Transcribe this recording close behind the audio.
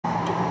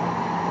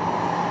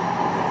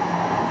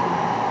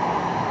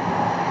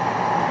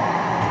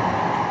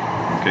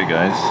Okay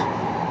guys,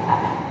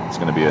 it's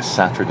going to be a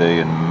Saturday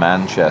in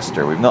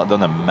Manchester. We've not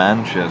done a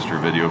Manchester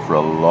video for a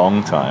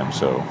long time,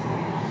 so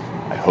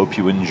I hope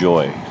you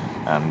enjoy.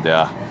 And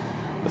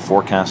the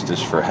forecast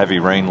is for heavy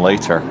rain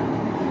later,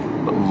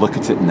 but look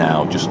at it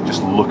now, just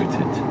look at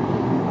it.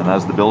 And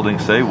as the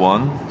buildings say,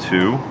 1,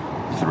 2,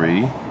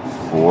 3,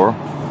 4,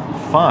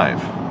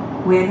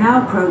 5. We're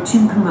now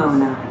approaching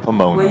Pomona,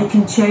 where you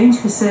can change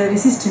for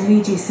services to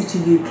Media City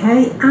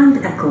UK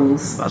and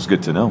Eccles. That's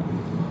good to know.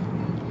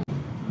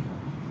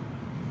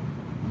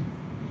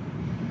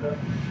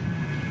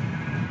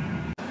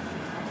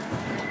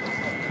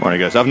 Morning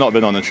guys, I've not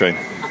been on the train.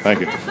 Thank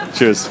you.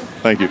 Cheers.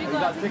 Thank you.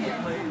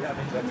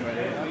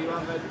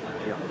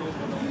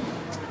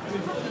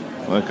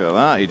 Look at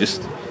that,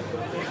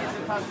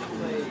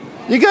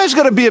 you guys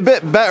got to be a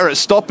bit better at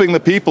stopping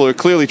the people who are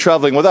clearly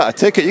travelling without a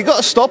ticket. You got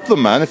to stop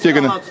them, man, if you're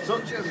going to...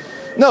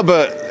 No,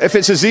 but if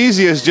it's as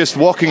easy as just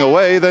walking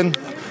away, then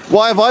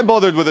why have I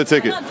bothered with a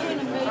ticket?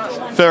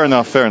 Fair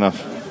enough, fair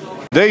enough.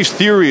 Today's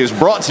theory is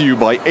brought to you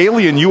by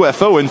alien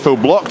UFO info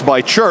blocked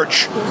by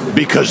church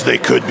because they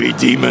could be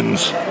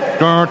demons.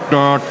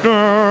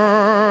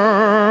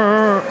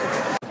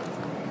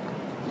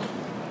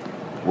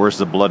 Where's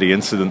the bloody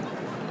incident?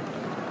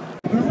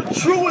 We would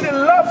truly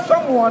love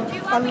someone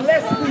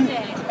unless we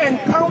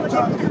encounter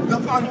the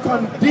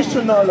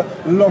unconditional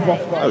love of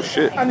God. Oh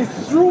shit. And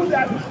it's through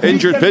that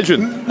injured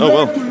pigeon. Oh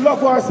well. To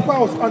love our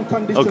spouse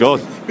unconditionally. Oh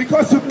god.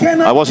 Because you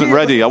cannot. I wasn't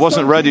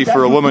ready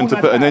for a woman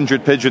to put an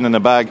injured pigeon in a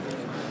bag.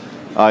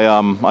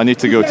 I need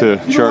to go to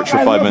church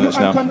for 5 minutes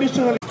now.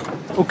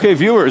 Okay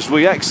viewers,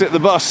 we exit the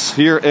bus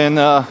here in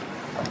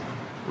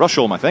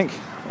Rusholme, I think.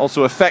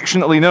 Also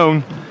affectionately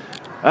known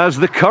as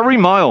the Curry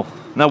Mile.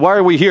 Now why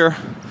are we here?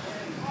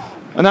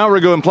 An hour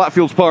ago in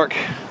Platfields Park,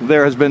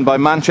 there has been, by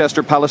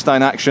Manchester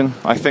Palestine Action,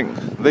 I think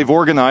they've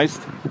organised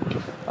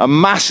a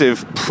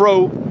massive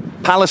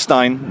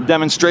pro-Palestine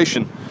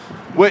demonstration,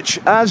 which,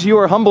 as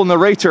your humble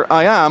narrator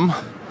I am,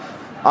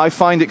 I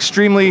find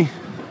extremely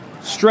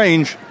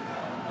strange,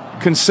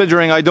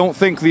 considering I don't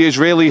think the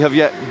Israeli have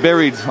yet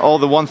buried all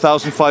the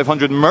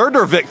 1,500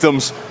 murder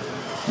victims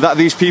that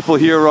these people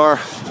here are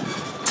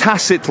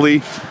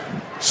tacitly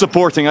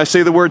supporting. I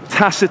say the word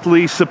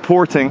tacitly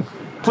supporting.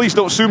 Please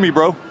don't sue me,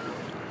 bro.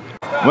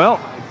 Well,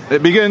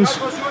 it begins.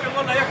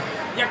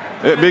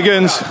 It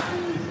begins.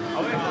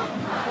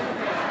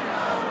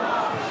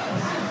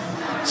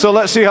 So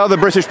let's see how the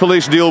British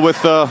police deal with,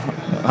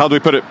 how do we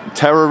put it,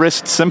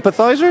 terrorist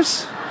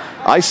sympathizers?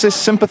 ISIS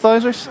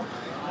sympathizers?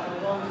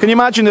 Can you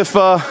imagine if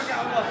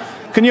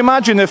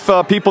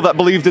people that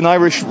believed in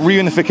Irish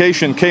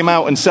reunification came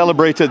out and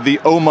celebrated the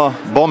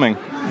Omagh bombing?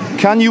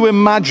 Can you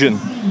imagine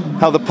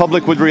how the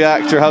public would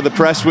react, or how the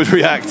press would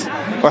react,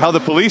 or how the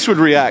police would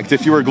react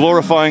if you were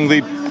glorifying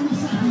the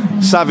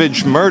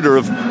savage murder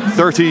of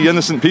 30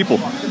 innocent people?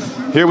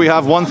 Here we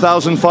have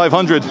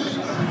 1,500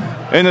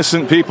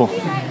 innocent people.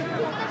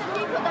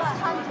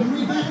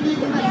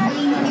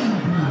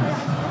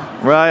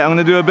 Right, I'm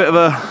going to do a bit of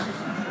a...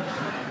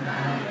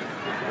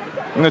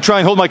 I'm going to try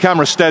and hold my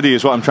camera steady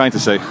is what I'm trying to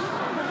say.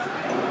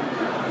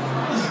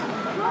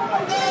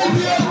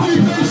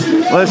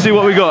 Let's see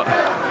what we got.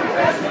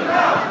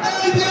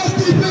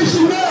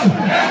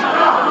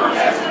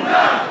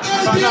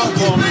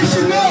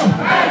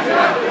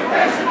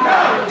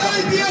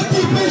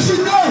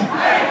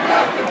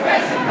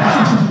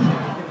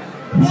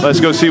 Let's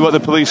go see what the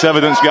police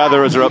evidence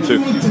gatherers are up to.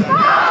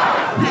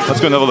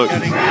 Let's go and have a look.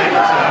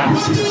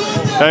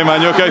 Hey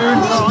man, you okay?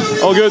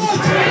 All good?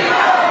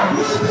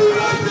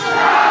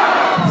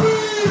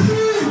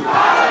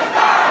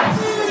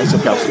 That's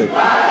okay, I'll stay.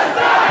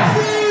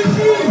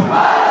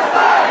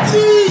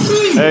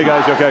 Hey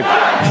guys, you okay?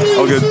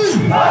 All good?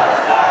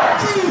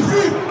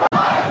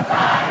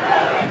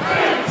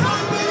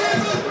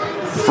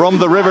 From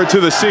the river to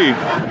the sea.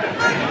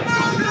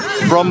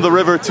 From the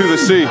river to the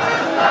sea.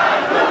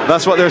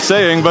 That's what they're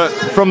saying, but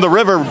from the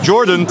river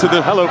Jordan to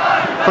the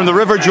from the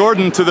river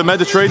Jordan to the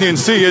Mediterranean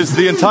Sea is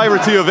the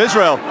entirety of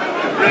Israel.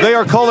 They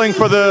are calling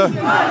for the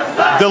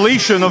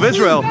deletion of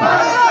Israel.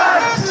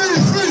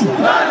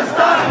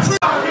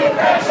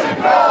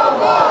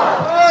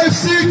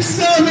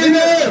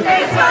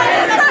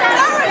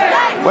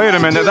 Wait a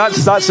minute,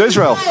 that's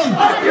Israel.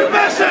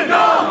 Occupation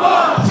no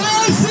more.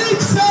 5,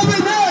 6,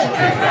 7,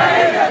 8.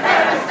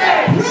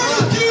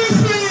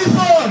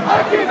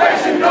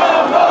 Occupation no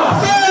more.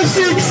 5,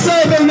 6,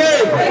 7, 8.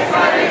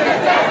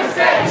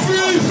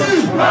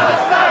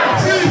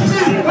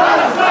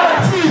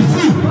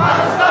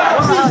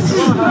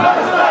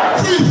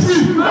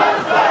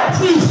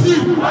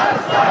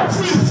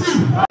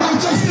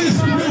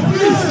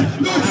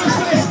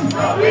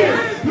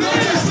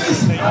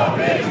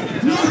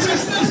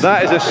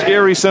 That is a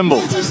scary symbol.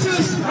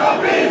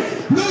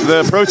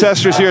 The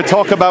protesters here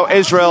talk about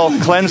Israel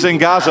cleansing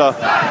Gaza,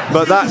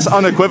 but that's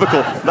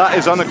unequivocal. That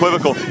is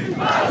unequivocal.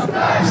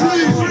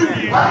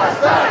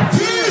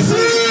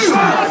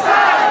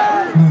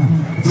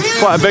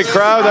 Quite a big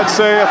crowd, I'd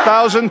say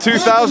 1,000,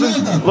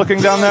 2,000, looking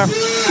down there.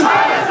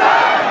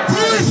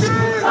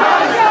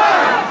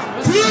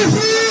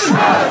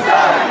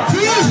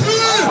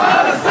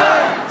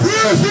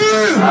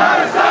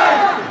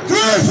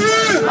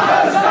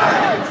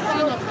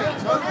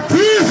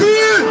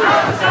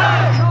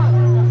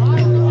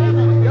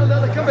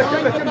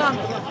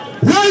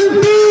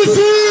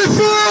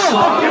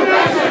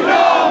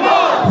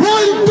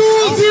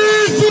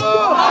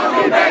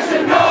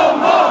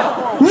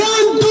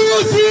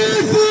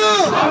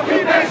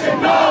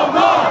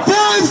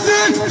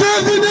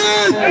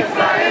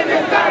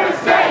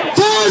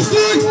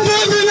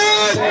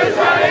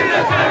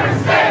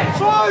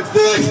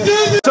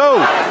 So,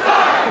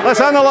 let's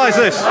analyze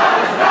this.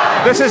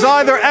 This is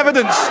either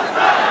evidence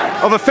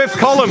of a fifth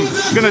column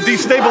going to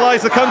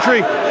destabilize the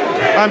country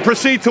and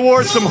proceed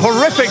towards some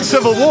horrific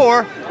civil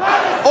war,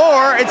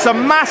 or it's a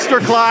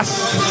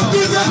masterclass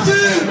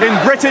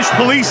in British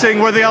policing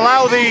where they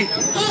allow the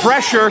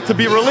pressure to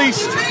be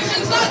released.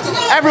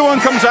 Everyone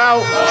comes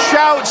out,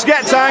 shouts,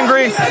 gets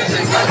angry,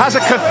 has a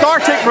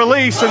cathartic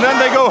release, and then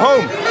they go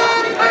home.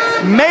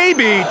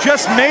 Maybe,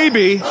 just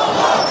maybe,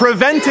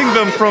 preventing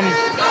them from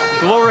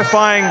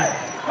glorifying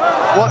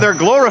what they're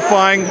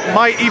glorifying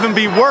might even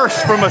be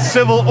worse from a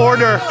civil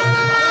order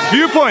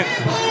viewpoint.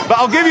 But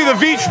I'll give you the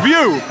Veitch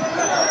view.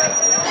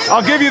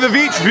 I'll give you the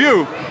Veitch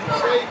view.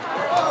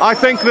 I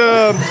think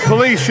the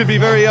police should be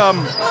very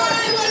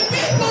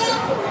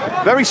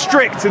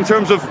strict in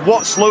terms of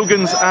what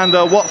slogans and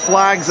what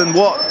flags and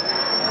what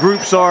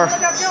groups are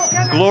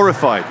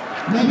glorified.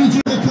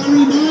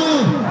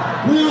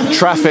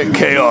 Traffic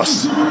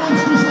chaos.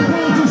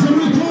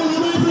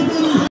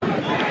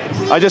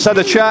 I just had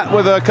a chat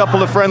with a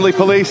couple of friendly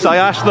police. I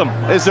asked them,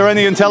 is there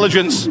any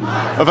intelligence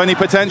of any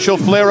potential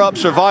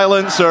flare-ups or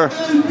violence or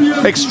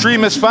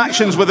extremist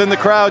factions within the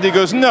crowd? He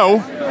goes,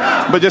 no,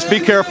 but just be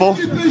careful.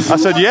 I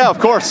said, yeah, of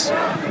course.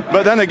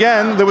 But then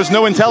again, there was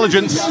no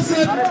intelligence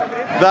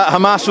that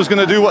Hamas was going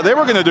to do what they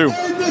were going to do.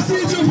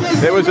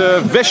 It was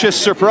a vicious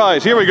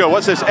surprise. Here we go.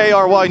 What's this?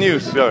 ARY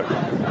News. Look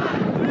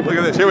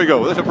at this. Here we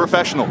go. There's a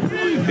professional.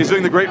 He's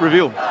doing the great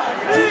reveal.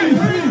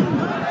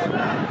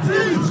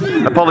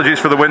 Apologies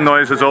for the wind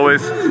noise, as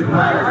always. I'm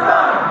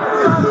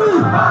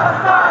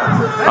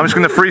just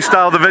going to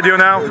freestyle the video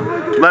now.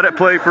 Let it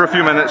play for a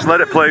few minutes.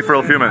 Let it play for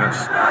a few minutes.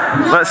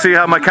 Let's see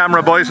how my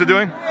camera boys are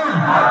doing.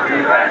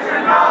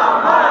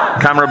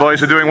 Camera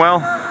boys are doing well.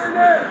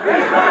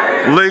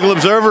 Legal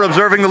observer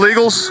observing the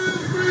legals.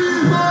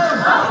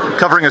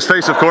 Covering his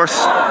face, of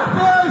course.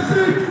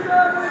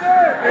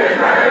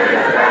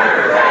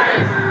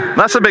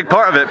 That's a big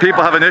part of it.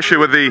 People have an issue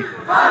with the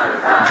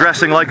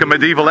dressing like a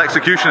medieval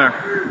executioner.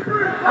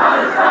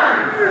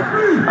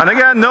 And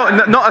again,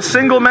 not a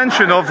single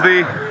mention of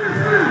the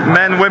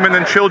men, women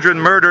and children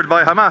murdered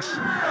by Hamas.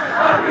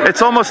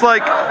 It's almost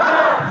like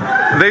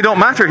they don't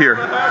matter here.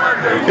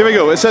 Here we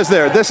go. It says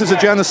there, this is a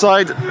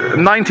genocide,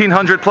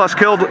 1,900 plus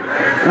killed,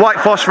 white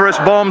phosphorus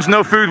bombs,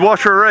 no food,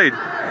 water or aid.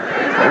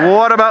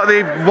 What about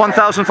the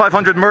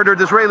 1,500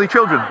 murdered Israeli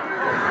children?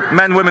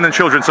 Men, women and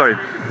children, sorry.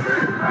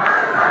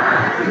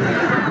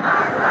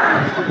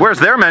 Where's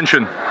their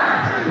mention?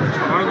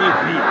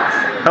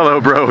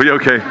 Hello, bro. You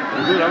okay? Good,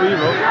 how are you,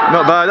 bro?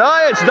 Not bad.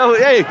 Oh,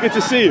 hey, good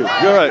to see you.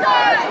 You're right.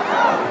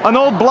 An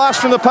old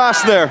blast from the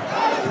past there.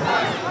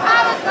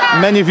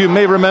 Many of you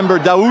may remember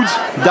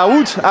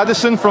Dawood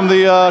Addison from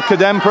the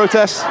Kadem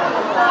protests.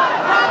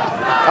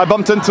 I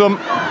bumped into him.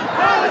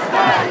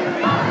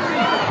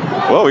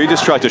 Whoa, he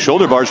just tried to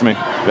shoulder barge me.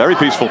 Very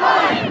peaceful.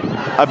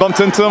 I bumped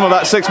into him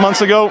about 6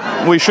 months ago.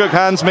 We shook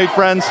hands, made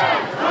friends,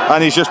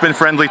 and he's just been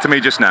friendly to me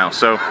just now.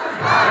 So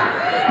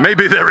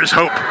maybe there is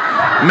hope.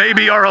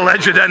 Maybe our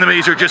alleged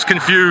enemies are just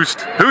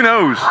confused. Who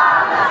knows?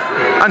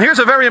 And here's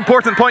a very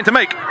important point to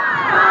make.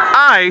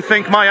 I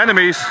think my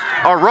enemies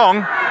are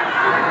wrong.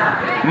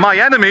 My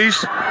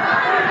enemies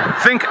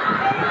think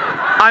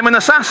I'm an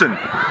assassin.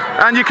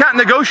 And you can't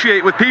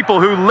negotiate with people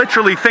who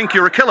literally think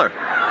you're a killer.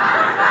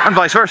 And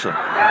vice versa.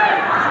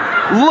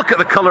 Look at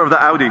the color of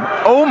the Audi.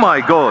 Oh my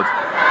God.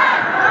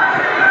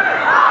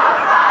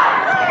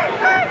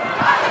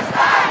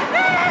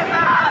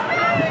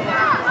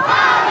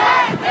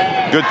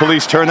 Good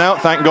police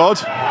turnout, thank God.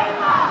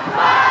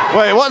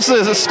 Wait, what's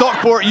the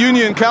Stockport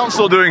Union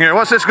Council doing here?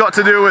 What's this got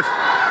to do with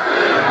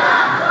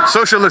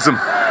socialism?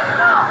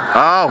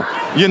 Oh,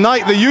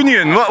 unite the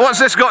union. What's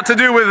this got to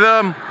do with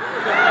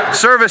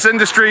service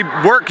industry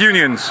work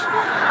unions?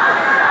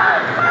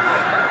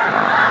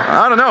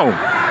 I don't know.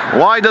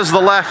 Why does the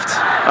left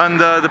and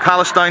the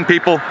Palestine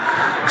people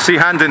see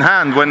hand in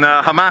hand when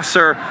Hamas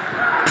are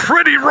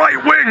pretty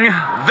right-wing,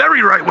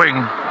 very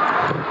right-wing?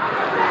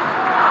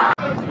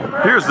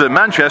 Here's the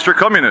Manchester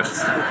communists.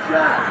 Look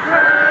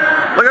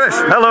at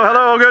this. Hello, hello,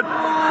 all good?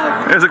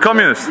 Here's a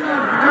communist.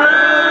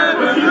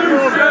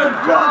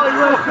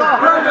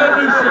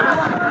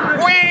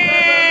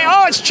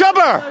 Oh, it's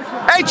Chubber!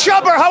 Hey,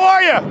 Chubber, how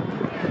are you?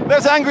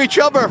 There's angry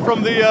Chubber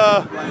from the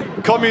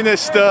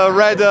communist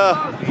red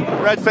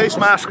face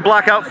mask,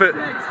 black outfit.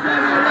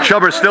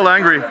 Chubber's still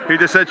angry. He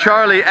just said,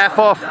 Charlie, F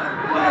off.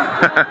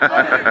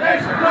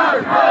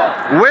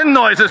 Wind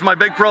noise is my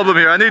big problem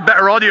here. I need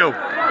better audio.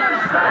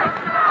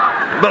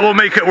 But we'll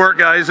make it work,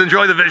 guys.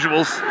 Enjoy the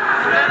visuals.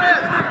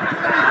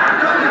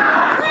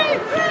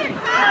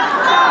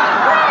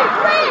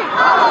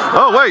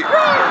 Oh, wait.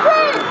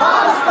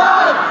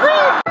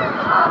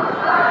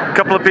 A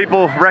couple of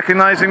people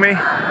recognizing me,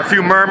 a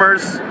few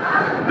murmurs.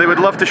 They would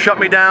love to shut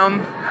me down,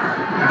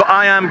 but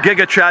I am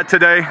Giga Chad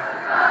today.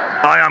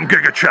 I am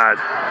Giga Chad.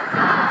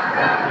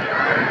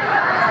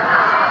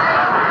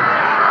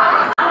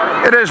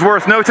 It is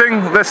worth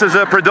noting, this is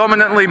a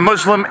predominantly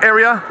Muslim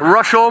area,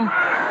 Rushom,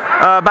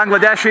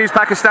 Bangladeshis,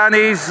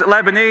 Pakistanis,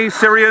 Lebanese,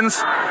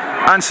 Syrians,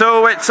 and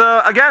so it's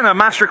again a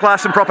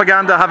masterclass in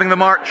propaganda having the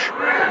march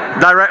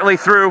directly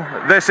through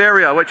this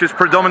area, which is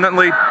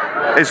predominantly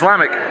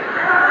Islamic.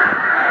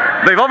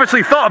 They've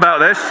obviously thought about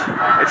this,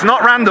 it's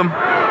not random.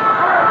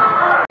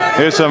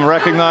 Here's some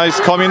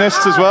recognized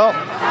communists as well.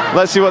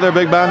 Let's see what their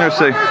big banners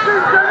say.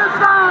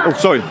 Oh,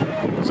 sorry.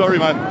 Sorry,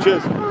 man.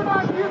 Cheers.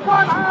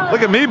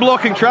 Look at me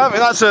blocking traffic.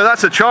 That's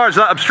a charge,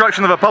 that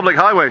obstruction of a public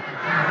highway.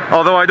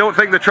 Although I don't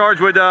think the charge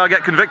would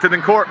get convicted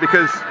in court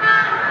because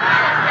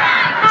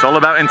it's all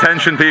about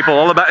intention, people.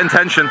 All about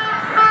intention.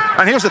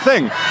 And here's the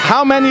thing.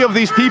 How many of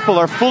these people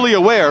are fully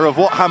aware of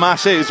what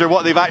Hamas is or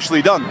what they've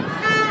actually done?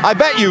 I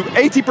bet you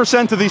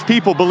 80% of these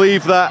people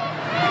believe that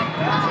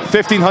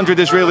 1,500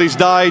 Israelis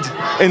died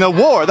in a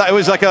war, that it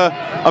was like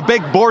a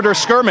big border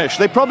skirmish.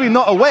 They're probably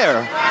not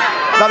aware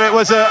that it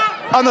was an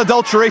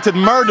unadulterated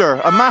murder,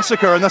 a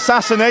massacre, an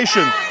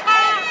assassination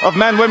of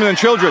men, women and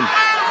children.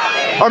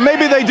 Or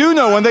maybe they do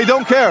know and they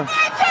don't care.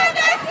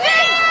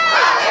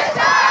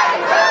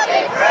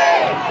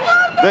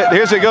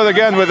 Here's it goes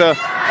again with a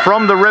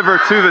from the river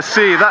to the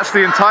sea. That's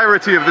the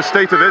entirety of the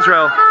state of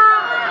Israel.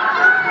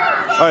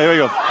 All right, here we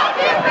go.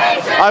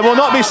 I will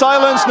not be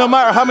silenced no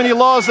matter how many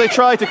laws they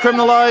try to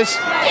criminalize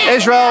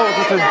Israel.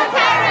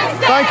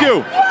 Thank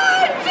you.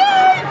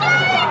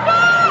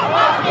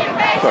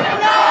 Sorry.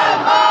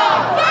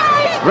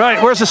 Right,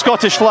 where's the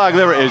Scottish flag?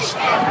 There it is.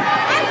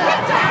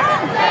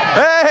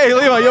 Hey,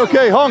 Lima, you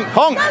okay? Honk,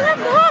 honk.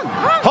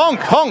 Honk,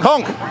 honk,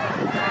 honk.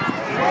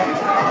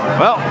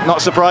 Well,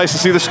 not surprised to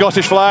see the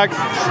Scottish flag.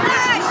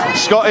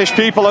 Scottish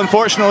people,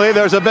 unfortunately,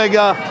 there's a big,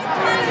 how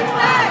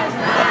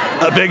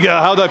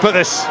do I put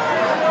this?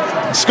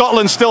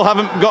 Scotland still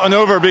haven't gotten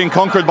over being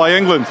conquered by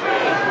England.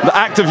 The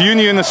Act of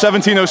Union in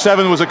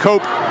 1707 was a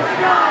cope.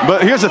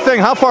 But here's the thing,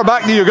 how far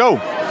back do you go?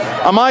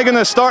 Am I going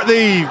to start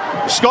the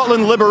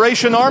Scotland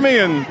Liberation Army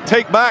and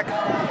take back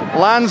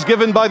lands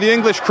given by the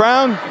English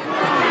crown?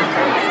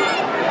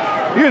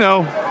 You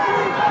know,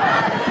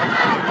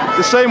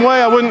 the same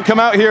way I wouldn't come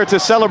out here to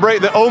celebrate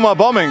the Omagh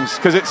bombings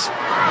because it's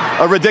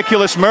a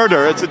ridiculous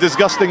murder. It's a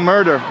disgusting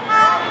murder.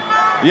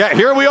 Yet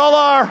here we all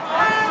are.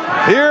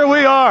 Here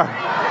we are.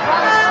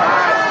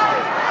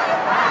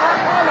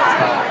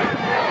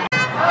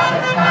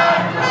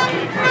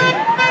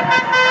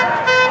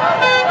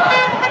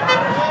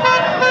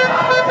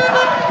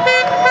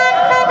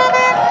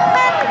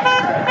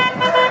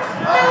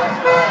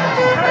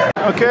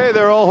 Okay,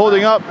 they're all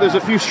holding up. There's a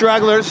few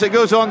stragglers. It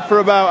goes on for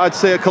about, I'd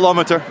say, a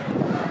kilometre.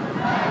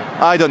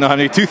 I don't know how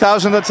many,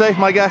 2,000 I'd say,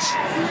 my guess.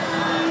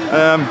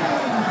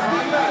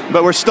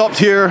 But we're stopped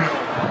here.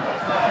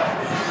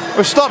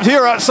 We're stopped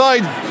here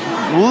outside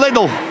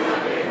Lidl.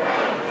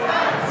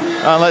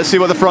 And let's see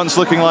what the front's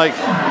looking like.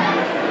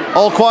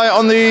 All quiet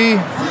on the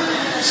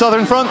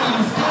southern front.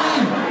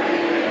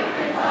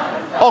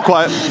 All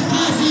quiet.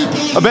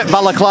 A bit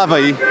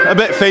balaclava-y, a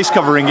bit face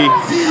covering-y.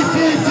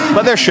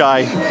 But they're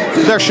shy.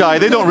 They're shy.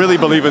 They don't really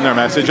believe in their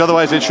message,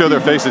 otherwise they'd show their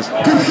faces.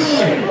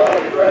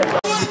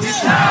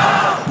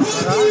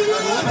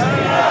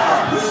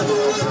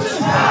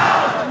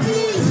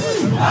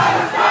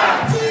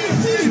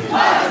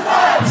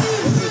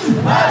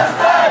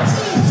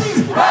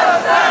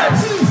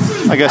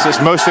 I guess it's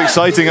most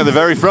exciting at the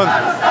very front.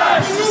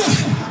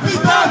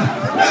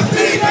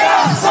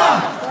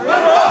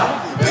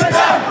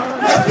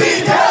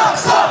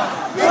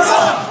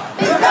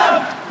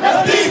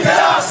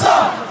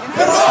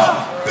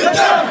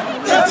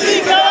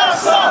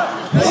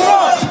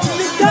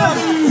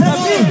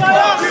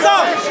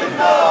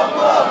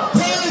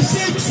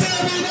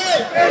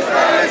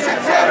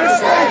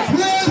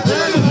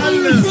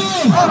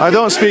 I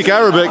don't speak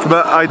Arabic,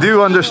 but I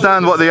do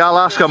understand what the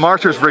Alaska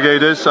Martyrs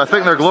Brigade is, so I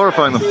think they're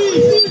glorifying them.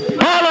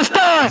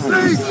 Palestine!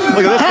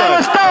 Look at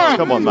this guy.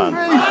 Come on, man.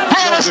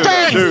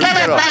 Palestine! Dude,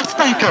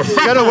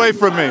 get away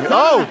from me.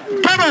 Oh!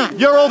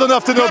 You're old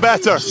enough to know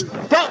better.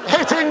 Stop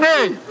hitting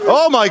me!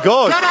 Oh my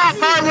God! Get out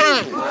my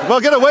way! Well,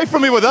 get away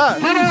from me with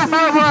that. Get out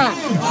my way!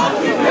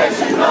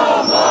 Occupation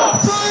no more!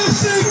 5,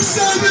 6,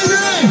 7,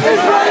 8!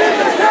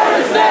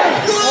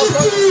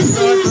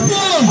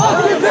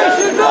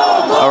 Occupation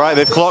no more! All right,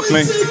 they've clocked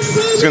me.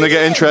 It's going to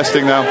get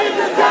interesting now.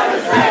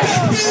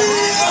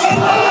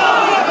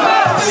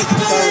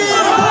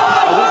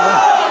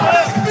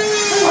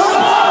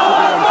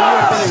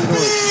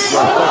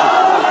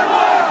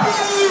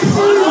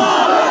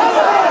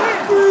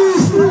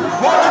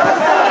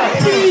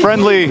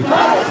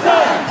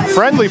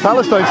 friendly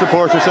Palestine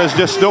supporter says,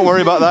 just don't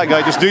worry about that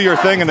guy, just do your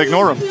thing and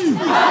ignore him.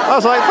 I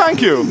was like,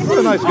 thank you. What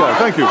a nice guy,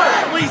 thank you.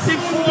 Police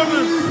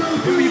informant.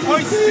 Who were you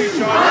pointing to,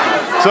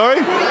 Charlie? Sorry?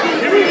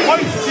 Who were you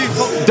pointing to?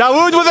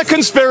 Dawood with the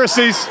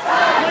conspiracies.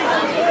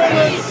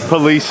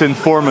 Police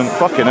informant.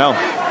 Fucking hell.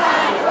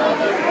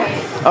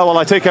 Oh, well,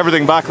 I take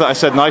everything back that I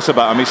said nice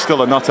about him. He's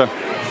still a nutter.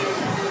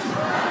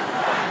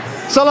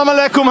 Salam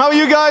alaikum. How are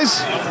you guys?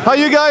 How are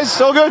you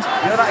guys? All good?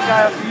 You're that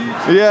guy off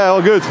YouTube. Yeah,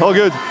 all good, all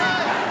good.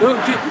 Don't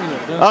kick me.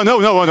 Oh, no.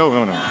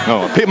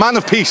 Man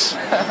of peace.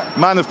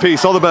 Man of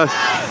peace. All the best.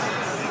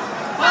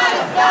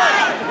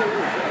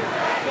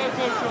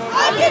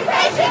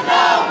 Occupation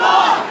no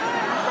more!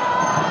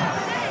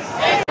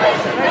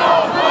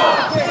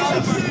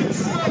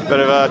 Bit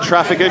of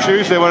traffic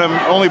issues. They want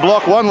to only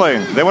block one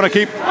lane. They want to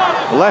keep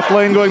left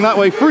lane going that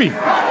way free.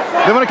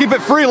 They want to keep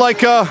it free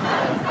like,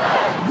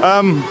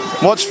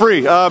 what's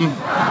free?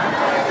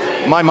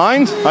 My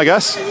mind, I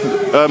guess.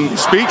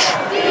 Speech.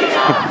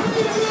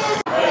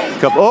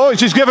 Oh,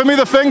 she's giving me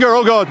the finger.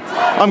 Oh, God.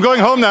 I'm going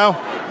home now.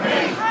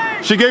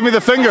 She gave me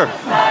the finger.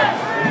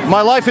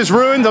 My life is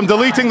ruined. I'm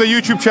deleting the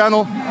YouTube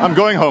channel. I'm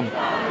going home.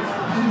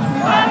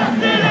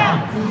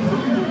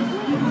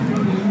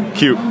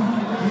 Cute.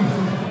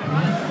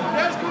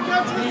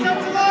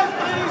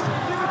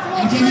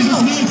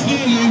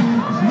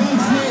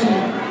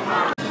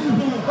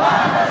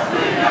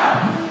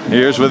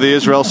 Here's with the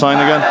Israel sign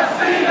again.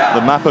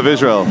 The map of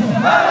Israel.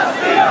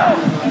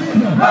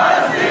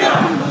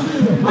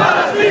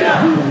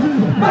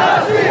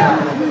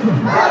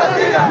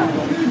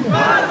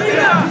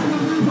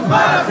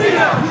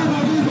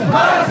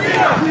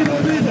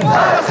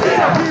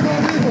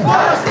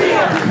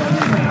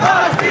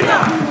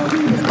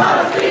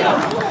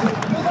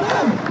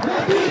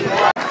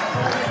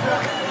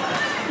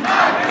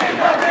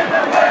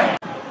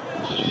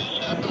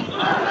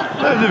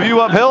 There's a view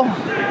uphill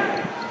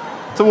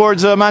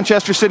towards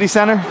Manchester city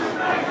centre.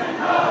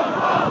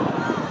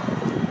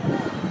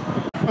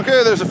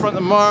 Okay, there's the front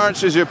of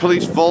March, there's your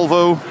police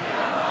Volvo,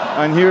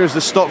 and here's the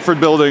Stopford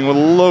building with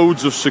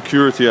loads of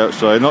security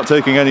outside, not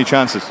taking any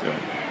chances.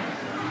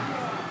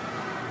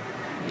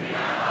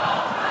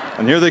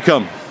 And here they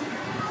come.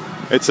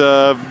 It's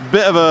a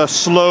bit of a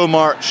slow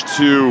march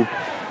to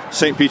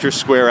St. Peter's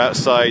Square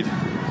outside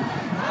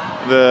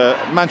the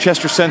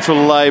Manchester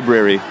Central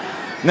Library.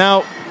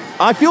 Now,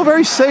 I feel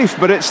very safe,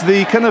 but it's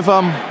the kind of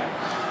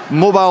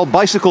mobile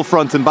bicycle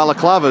front in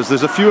balaclavas.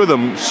 There's a few of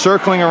them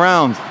circling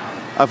around.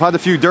 I've had a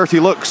few dirty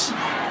looks,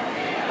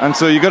 and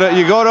so you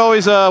gotta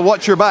always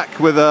watch your back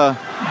with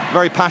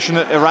very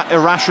passionate,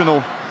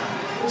 irrational,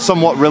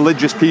 somewhat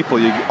religious people.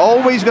 You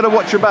always gotta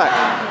watch your back.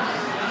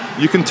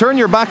 You can turn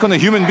your back on a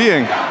human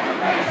being,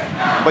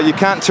 but you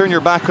can't turn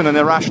your back on an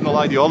irrational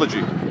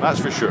ideology. That's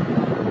for sure.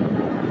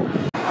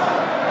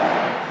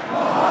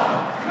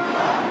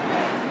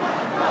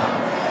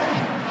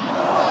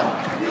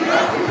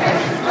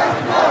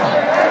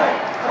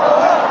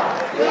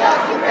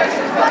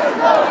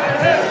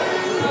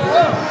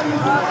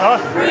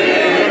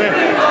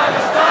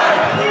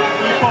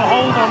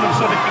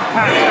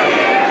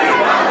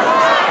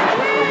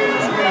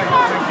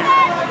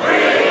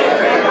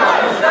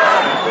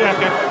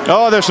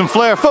 Oh, there's some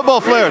flare,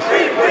 football flares.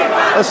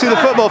 Let's see the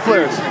football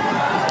flares.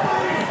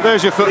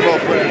 There's your football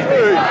flares.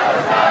 Hey.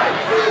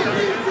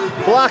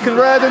 Black and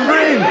red and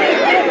green.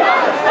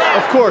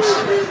 Of course.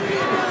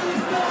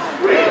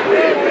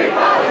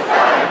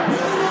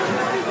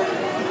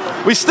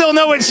 We still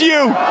know it's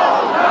you.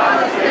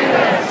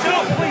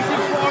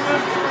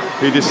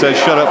 He just said,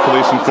 shut up,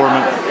 police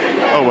informant.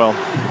 Oh well.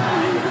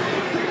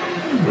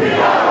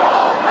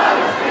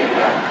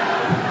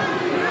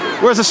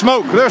 Where's the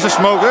smoke? There's the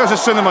smoke. There's the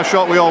cinema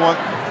shot we all want.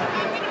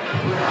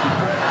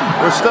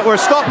 We're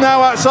stopped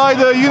now outside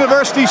the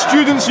University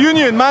Students'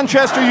 Union,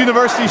 Manchester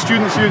University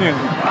Students' Union.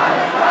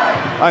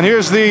 And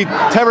here's the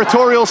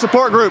Territorial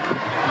Support Group,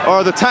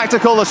 or the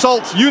Tactical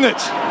Assault Unit,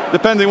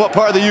 depending what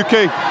part of the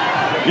UK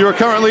you are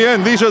currently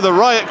in. These are the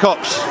riot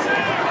cops.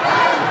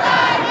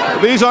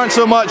 These aren't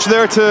so much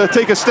there to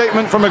take a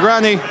statement from a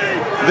granny.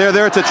 They're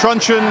there to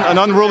truncheon an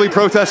unruly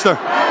protester.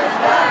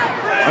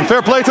 And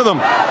fair play to them.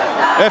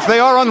 If they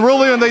are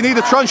unruly and they need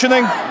a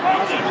truncheoning,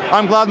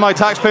 I'm glad my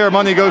taxpayer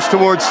money goes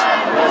towards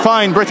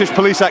fine British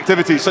police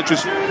activities such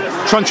as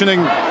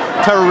truncheoning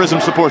terrorism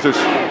supporters.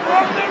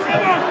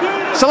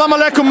 Salam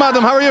alaikum,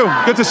 madam. How are you?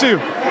 Good to see you.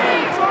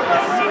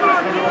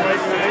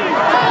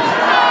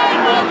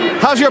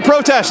 How's your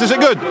protest? Is it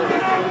good?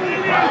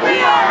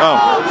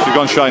 Oh, she's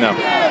gone shy now.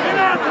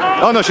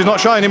 Oh no, she's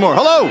not shy anymore.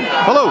 Hello!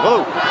 Hello,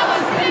 hello.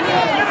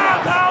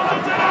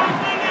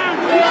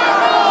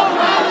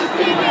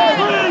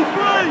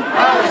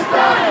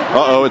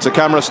 Uh-oh, it's a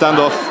camera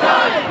standoff.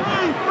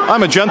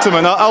 I'm a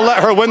gentleman. I'll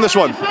let her win this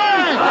one.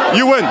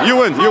 You win, you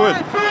win, you win.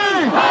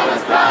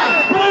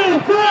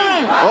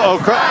 Uh-oh,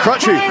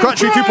 Crutchy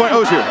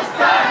 2.0's here.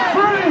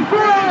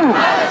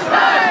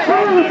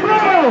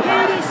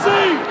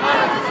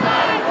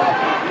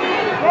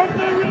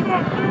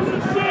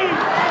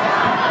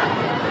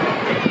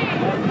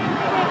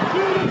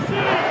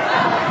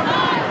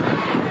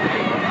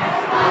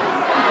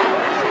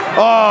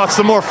 got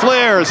some more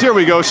flares. Here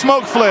we go,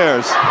 smoke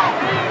flares.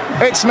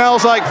 It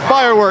smells like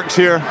fireworks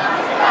here.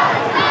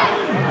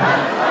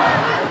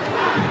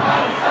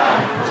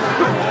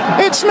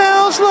 It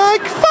smells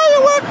like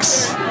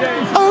fireworks.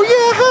 Oh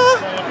yeah.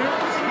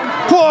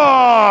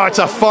 Whoa, it's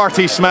a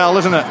farty smell,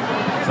 isn't it?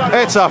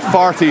 It's a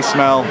farty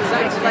smell.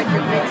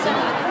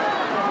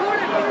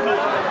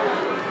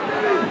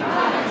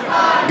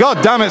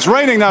 God damn, it's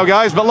raining now,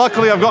 guys, but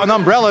luckily I've got an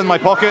umbrella in my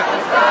pocket.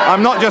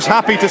 I'm not just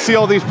happy to see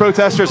all these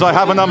protesters, I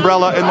have an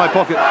umbrella in my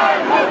pocket.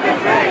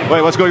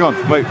 Wait, what's going on?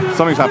 Wait,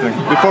 something's happening.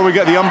 Before we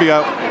get the umbi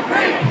out.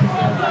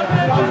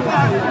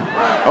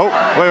 Oh,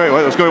 wait,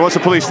 what's going on? What's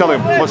the police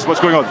telling him? What's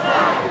going on?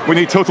 We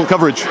need total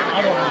coverage.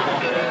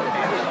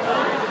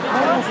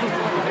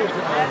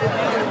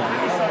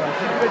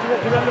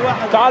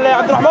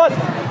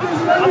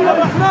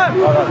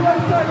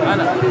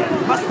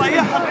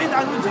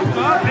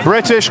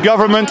 British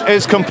government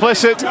is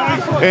complicit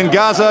in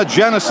Gaza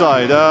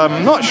genocide.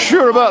 Not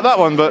sure about that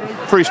one, but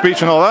free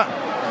speech and all that.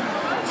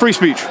 Free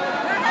speech.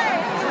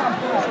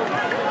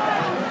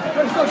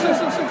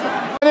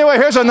 Anyway,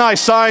 here's a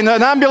nice sign.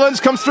 An ambulance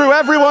comes through,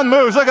 everyone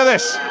moves. Look at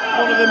this.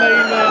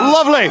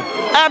 Lovely.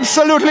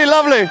 Absolutely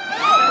lovely.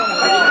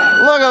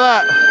 Look at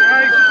that.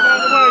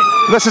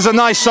 This is a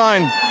nice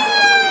sign.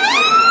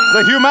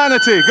 The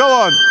humanity. Go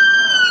on.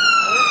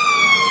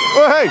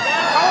 Oh, hey.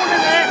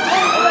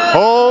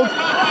 Hold.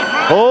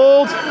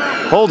 Hold.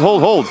 Hold,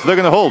 hold, hold. They're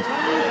going to hold.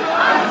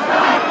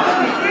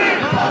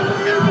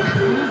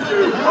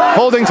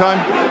 Holding time.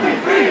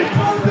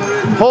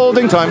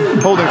 Holding time.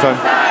 Holding time.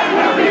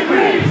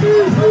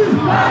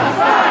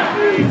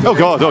 Oh,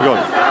 God. Oh,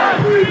 God.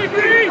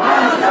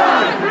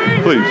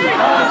 Please.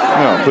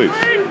 No, please.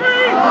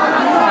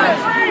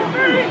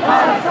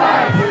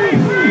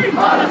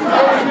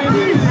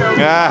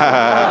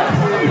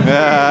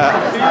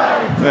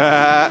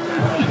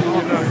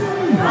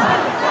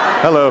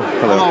 Hello.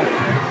 Hello.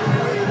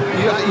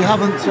 You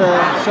haven't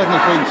said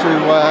anything to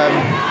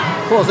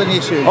cause any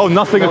issues? Oh,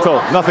 nothing at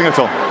all. Nothing at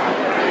all.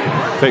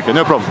 Take it.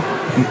 No problem.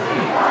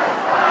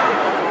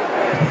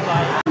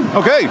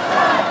 Okay.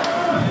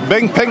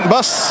 Big pink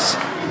bus.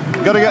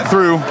 Got to get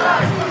through.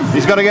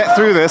 He's got to get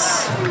through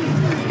this.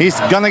 He's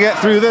gonna get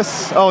through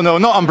this. Oh no,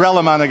 not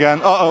Umbrella Man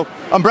again. Uh-oh.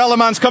 Umbrella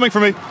Man's coming for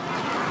me.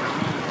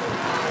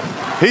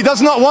 He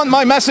does not want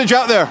my message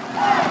out there.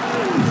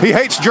 He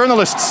hates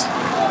journalists.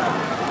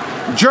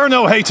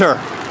 Journo hater.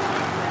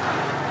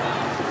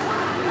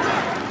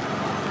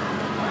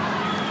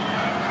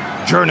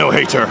 Journo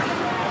hater.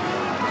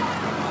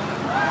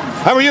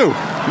 How are you?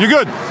 You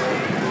good?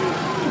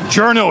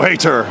 Journo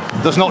hater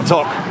does not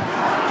talk.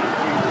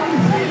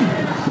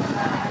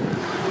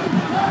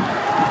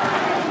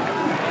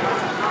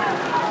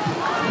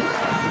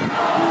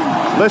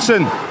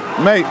 Listen,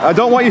 mate, I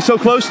don't want you so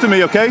close to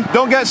me, okay?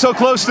 Don't get so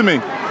close to me.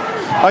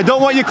 I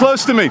don't want you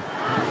close to me. I'm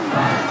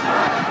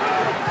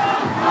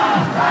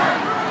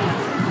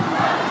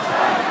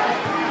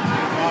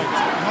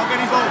not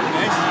getting involved in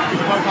this because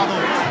we're both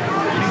adults.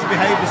 You need to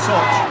behave as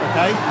such,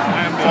 okay?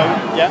 So,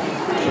 yeah.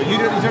 So you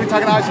don't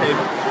antagonise him.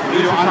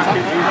 You don't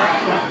antagonise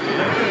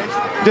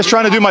him. Just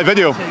trying to do my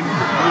video. This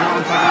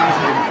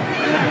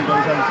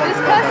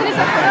person is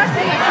a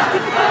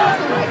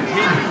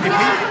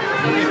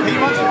If he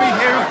wants to be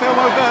here and film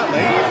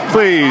overtly...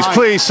 Please,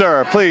 please,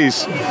 sir,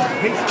 please.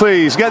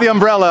 Please, get the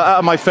umbrella out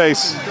of my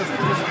face.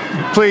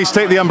 Please,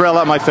 take the umbrella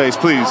out of my face,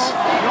 please.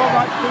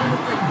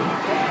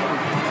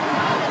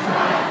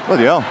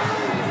 Bloody hell.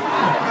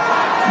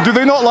 Do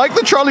they not like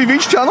the Charlie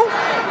Veitch channel?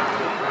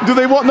 Do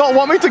they not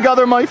want me to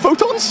gather my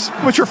photons,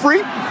 which are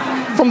free,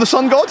 from the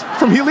sun god,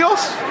 from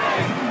Helios?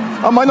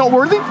 Am I not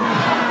worthy?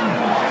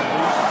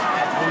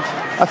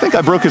 I think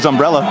I broke his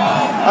umbrella.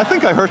 I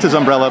think I hurt his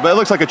umbrella, but it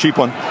looks like a cheap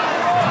one.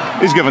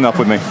 He's given up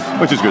with me,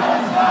 which is good. You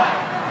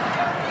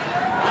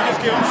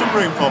just give him some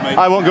room for me.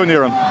 I won't go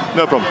near him.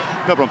 No problem.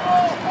 No problem.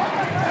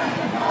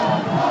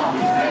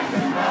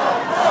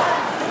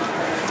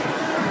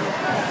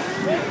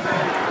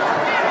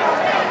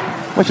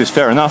 Which is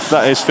fair enough.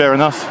 That is fair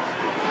enough.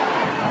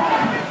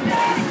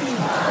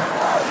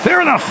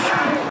 Fair enough.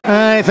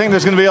 I think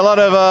there's going to be a lot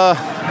of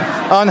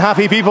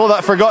unhappy people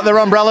that forgot their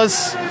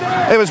umbrellas.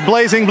 It was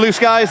blazing blue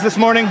skies this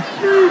morning,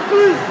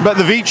 but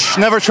the Veitch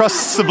never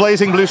trusts the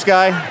blazing blue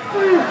sky.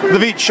 The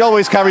Veitch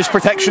always carries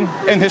protection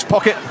in his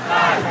pocket.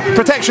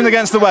 Protection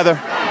against the weather.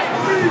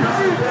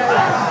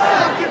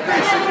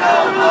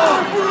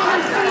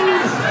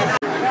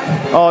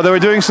 Oh, they were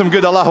doing some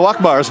good Allahu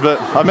Akbars, but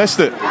I missed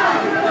it.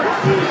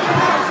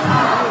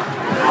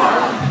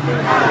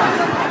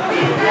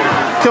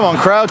 Come on,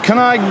 crowd, can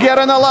I get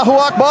an Allahu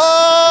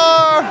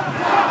Akbar?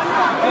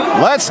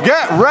 Let's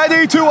get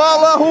ready to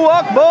Allahu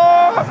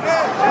Akbar!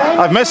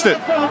 I've missed it.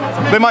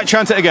 They might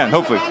chant it again,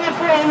 hopefully.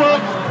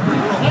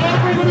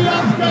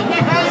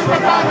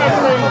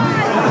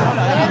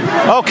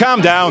 Oh,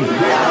 calm down.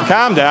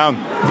 Calm down.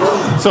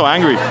 So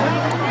angry.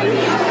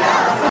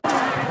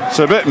 It's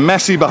a bit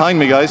messy behind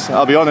me, guys.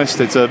 I'll be honest,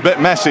 it's a bit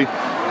messy.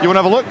 You want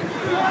to have a look?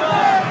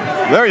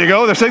 There you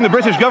go. They're saying the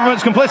British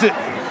government's complicit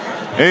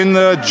in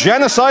the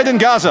genocide in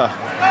Gaza.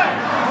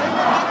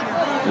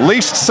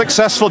 least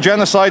successful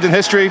genocide in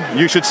history.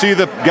 You should see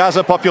the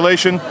Gaza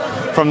population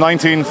from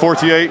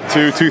 1948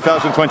 to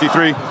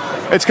 2023.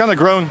 It's kind of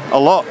grown a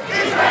lot.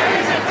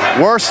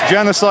 Worst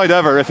genocide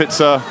ever if it's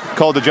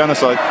called a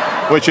genocide,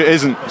 which it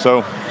isn't.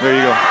 So there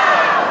you go.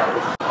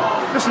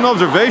 Just an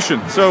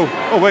observation. So,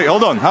 oh wait,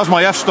 hold on. How's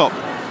my f-stop?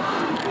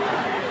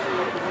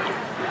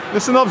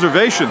 Just an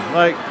observation.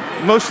 Like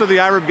most of the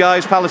Arab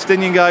guys,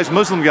 Palestinian guys,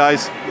 Muslim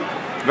guys,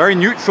 very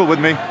neutral with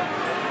me.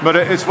 But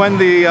it's when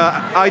the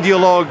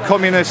ideologue,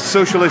 communist,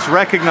 socialists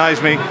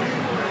recognize me,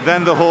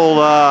 then the whole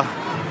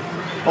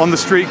on the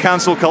street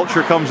cancel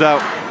culture comes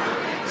out.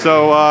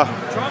 So,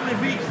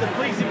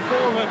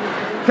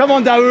 come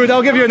on, Dawood,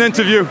 I'll give you an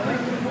interview.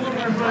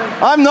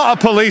 I'm not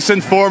a police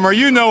informer.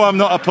 You know I'm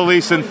not a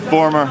police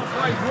informer.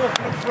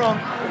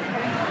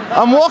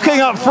 I'm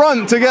walking up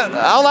front to get...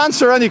 I'll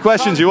answer any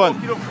questions you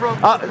want.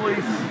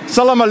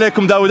 Salam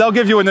alaikum, Dawood. I'll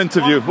give you an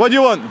interview. What do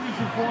you want?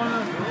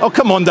 Oh,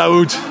 come on,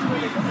 Dawood.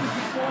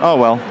 Oh,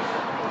 well.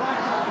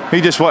 He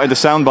just wanted a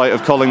soundbite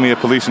of calling me a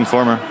police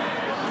informer.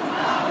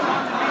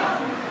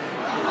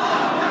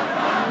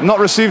 Not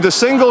received a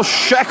single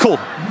shekel.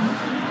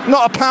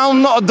 Not a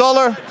pound, not a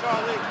dollar.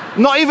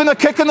 Not even a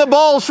kick in the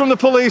balls from the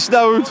police,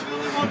 Dawood.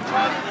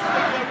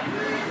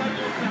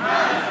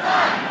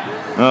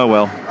 Oh,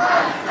 well.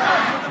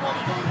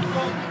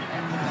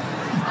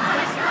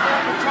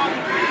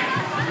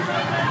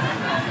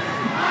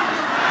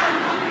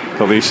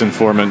 Police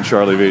informant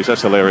Charlie Veitch.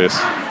 That's hilarious.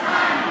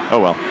 Oh,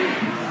 well.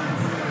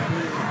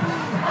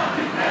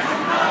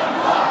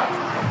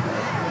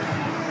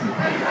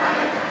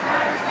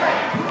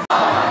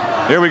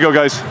 Here we go,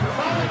 guys.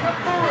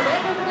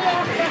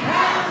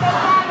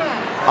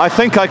 I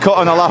think I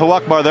caught an Allahu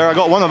Akbar there. I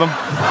got one of them.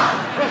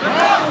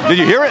 Did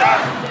you hear it?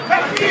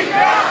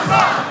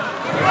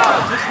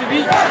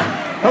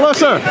 Hello,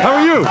 sir. How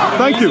are you?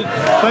 Thank you.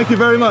 Thank you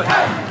very much.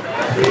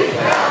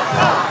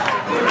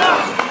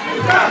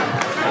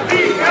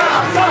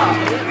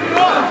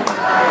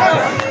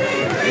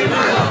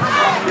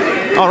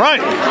 All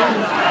right.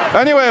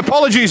 Anyway,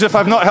 apologies if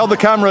I've not held the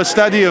camera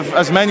steady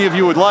as many of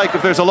you would like,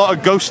 if there's a lot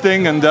of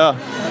ghosting and,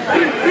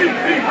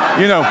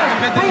 you know,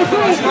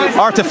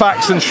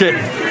 artifacts and shit.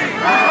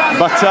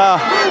 But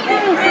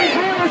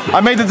I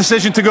made the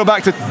decision to go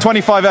back to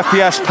 25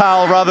 FPS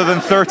PAL rather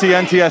than 30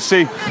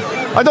 NTSC.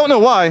 I don't know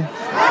why.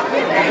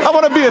 I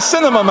want to be a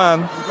cinema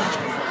man.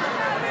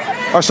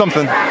 Or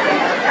something.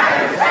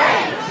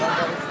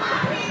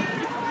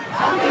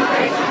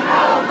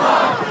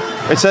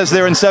 It says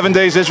there in 7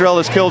 days Israel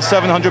has killed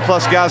 700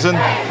 plus Gazan.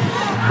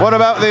 What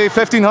about the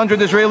 1,500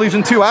 Israelis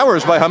in 2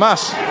 hours by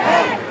Hamas?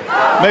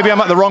 Maybe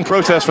I'm at the wrong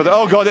protest for that.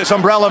 Oh God, it's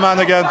Umbrella Man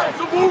again.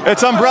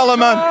 It's Umbrella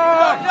Man.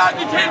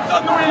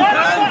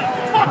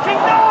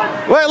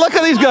 Wait, look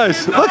at these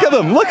guys. Look at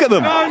them. Look at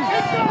them.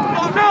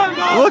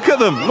 Look at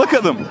them. Look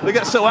at them. They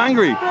get so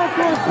angry.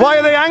 Why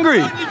are they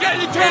angry?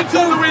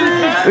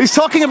 He's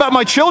talking about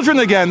my children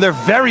again. They're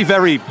very,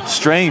 very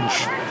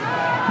strange.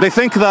 They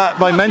think that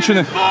by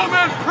mentioning...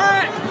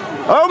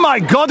 Oh my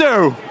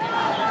God-o!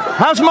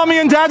 How's Mummy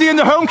and Daddy in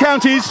the home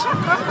counties?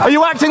 Are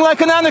you acting like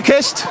an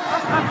anarchist?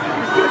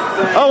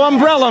 Oh,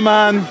 Umbrella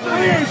Man.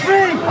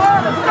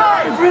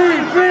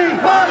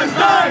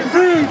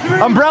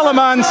 Umbrella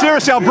Man,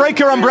 seriously, I'll break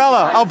your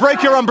umbrella. I'll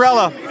break your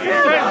umbrella.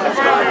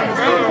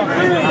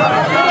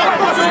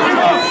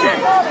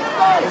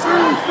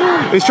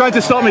 He's trying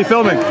to stop me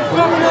filming.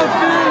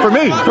 For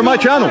me, for my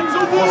channel.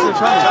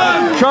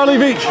 Charlie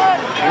Veitch.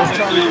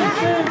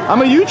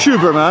 I'm a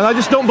YouTuber, man. I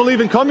just don't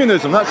believe in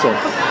communism, that's all.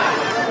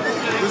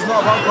 This is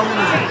not about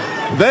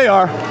communism. They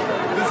are.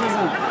 This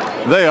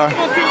isn't. They are.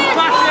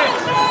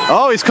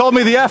 Oh, he's called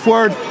me the F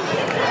word.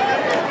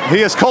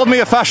 He has called me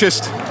a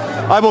fascist.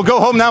 I will go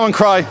home now and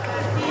cry.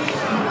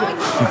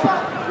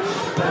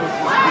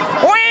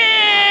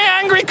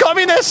 Angry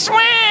communists!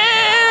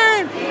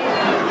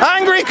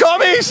 Angry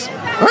commies!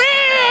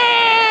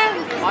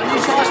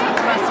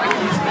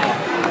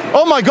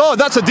 Oh my God,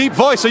 that's a deep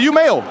voice. Are you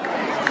male?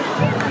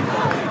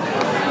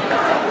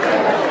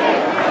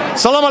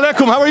 Salam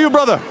alaikum. How are you,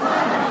 brother?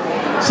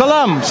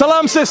 Salam.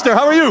 Salam, sister.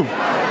 How are you?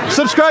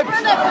 Subscribe.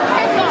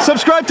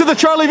 Subscribe to the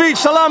Charlie Veitch.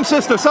 Salam,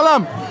 sister.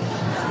 Salam.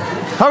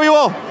 How are you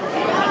all?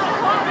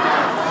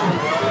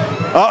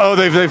 Uh-oh,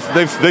 they've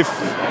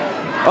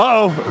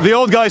uh-oh, the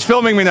old guy's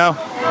filming me now.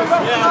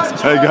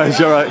 Hey guys,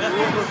 you all right?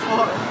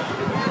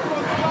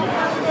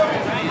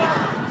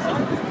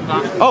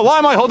 Oh, why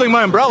am I holding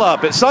my umbrella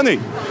up? It's sunny.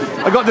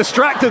 I got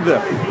distracted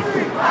there.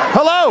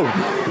 Hello.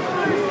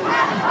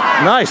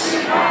 Nice.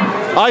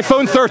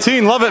 iPhone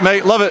 13, love it,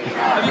 mate, love it.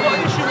 Have you got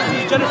an issue with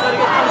the genocide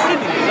against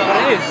Palestinians? Is that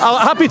what it is?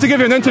 I'm happy to give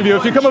you an interview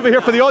if you come over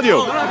here for the audio.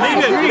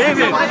 Leave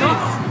it.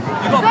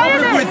 You've got a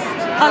problem with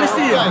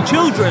Palestinian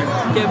children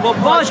getting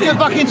bombarded. Get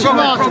back into your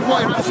march.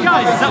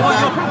 Guys, is that what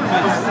your problem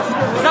is?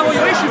 Is that what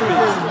your issue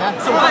is?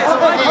 So why your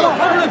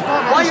problem?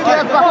 Why are you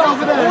supporting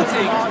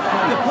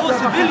the poor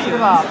civilians,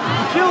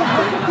 the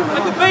children,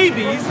 and the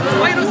babies?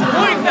 Why are you not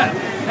supporting them?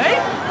 Hey?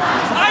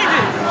 Just hide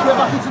it. Get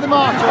back into the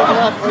march over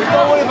there.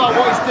 Don't worry about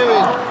what he's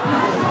doing.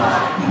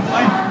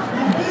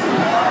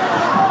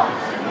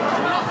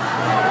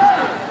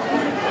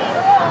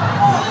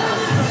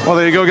 Well,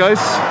 there you go, guys.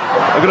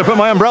 I'm going to put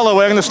my umbrella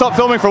away. I'm going to stop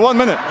filming for 1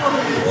 minute.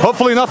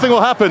 Hopefully nothing will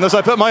happen as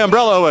I put my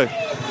umbrella away.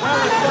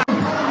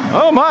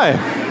 Oh my.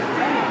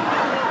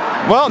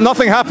 Well,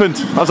 nothing happened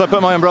as I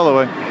put my umbrella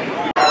away.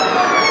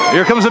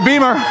 Here comes a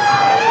beamer.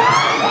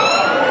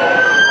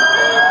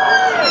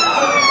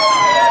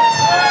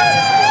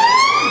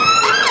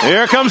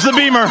 Here comes the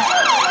beamer.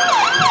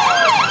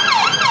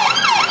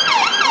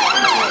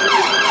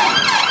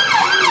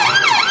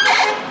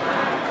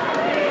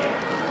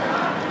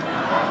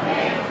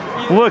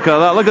 Look at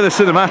that, look at the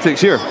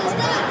cinematics here.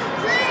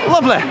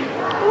 Lovely,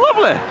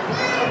 lovely.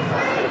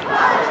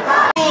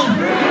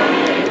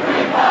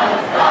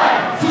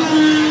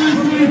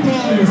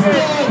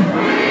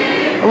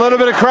 A little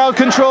bit of crowd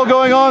control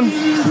going on.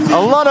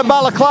 A lot of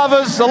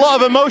balaclavas, a lot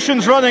of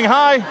emotions running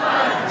high.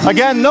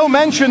 Again, no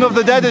mention of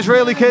the dead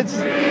Israeli kids.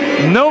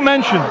 No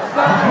mention. All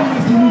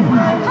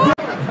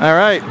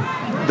right,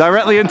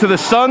 directly into the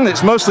sun.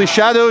 It's mostly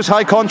shadows,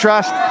 high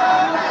contrast.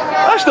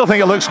 I still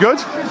think it looks good.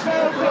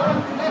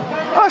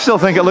 I still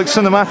think it looks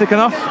cinematic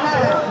enough.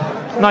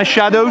 Nice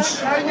shadows.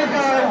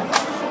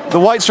 The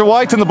whites are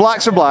white and the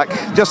blacks are black,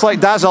 just like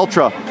Daz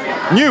Ultra.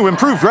 New,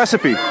 improved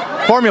recipe.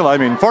 Formula.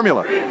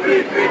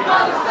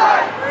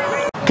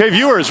 Okay,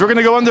 viewers, we're going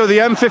to go under the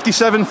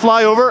M57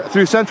 flyover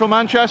through central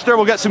Manchester.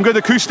 We'll get some good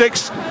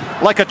acoustics,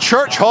 like a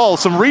church hall,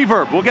 some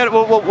reverb.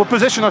 We'll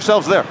position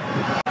ourselves there.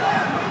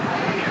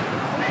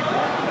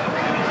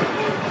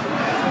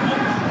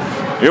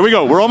 Here we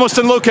go. We're almost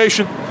in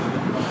location.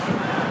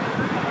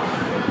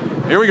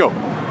 Here we go.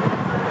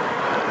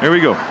 Here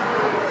we go.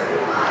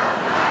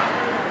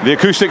 The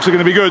acoustics are going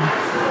to be good.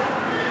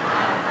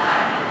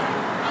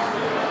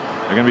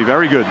 They're going to be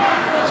very good.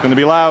 It's going to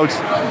be loud.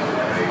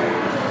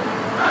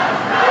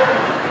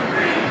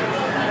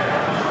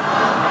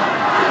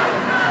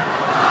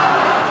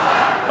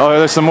 Oh,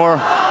 there's some more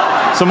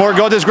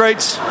God is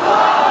Greats.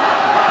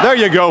 There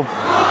you go.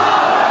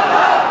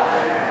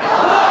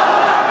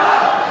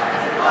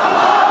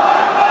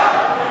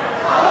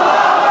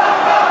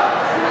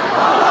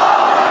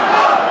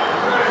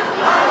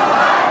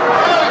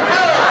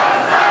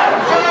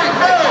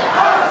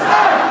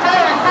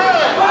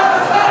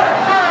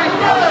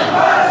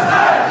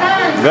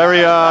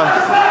 Very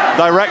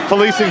direct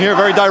policing here,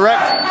 very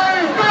direct.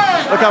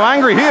 Look how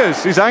angry he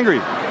is. He's angry.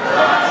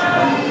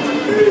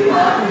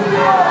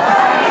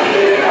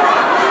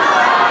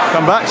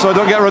 Come back so I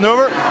don't get run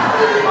over.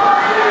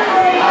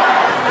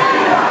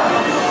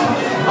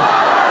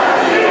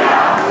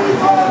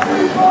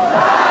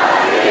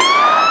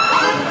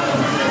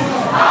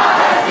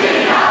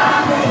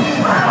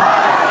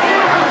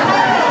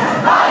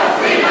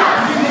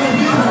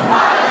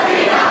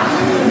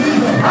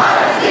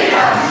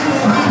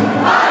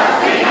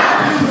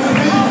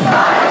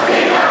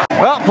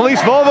 Well, police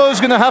Volvo is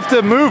going to have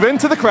to move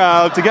into the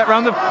crowd to get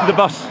around the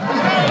bus.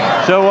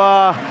 So,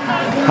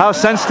 how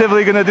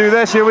sensitively going to do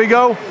this? Here we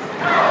go.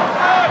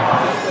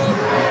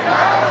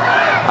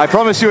 I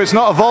promise you it's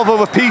not a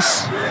Volvo of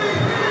peace.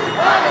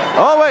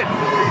 Oh, wait.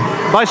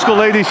 Bicycle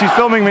lady, she's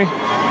filming me.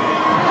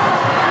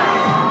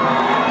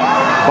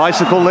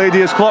 Bicycle lady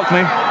has clocked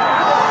me.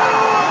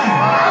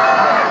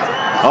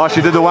 Oh,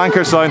 she did the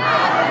wanker sign.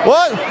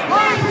 What?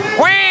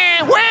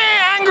 Wah,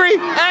 wah, angry,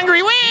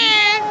 angry, wah,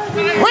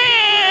 wah.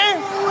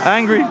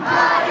 Angry.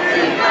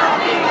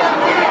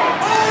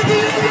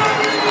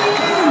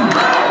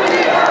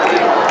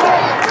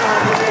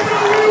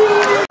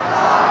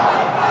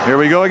 Here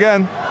we go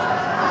again.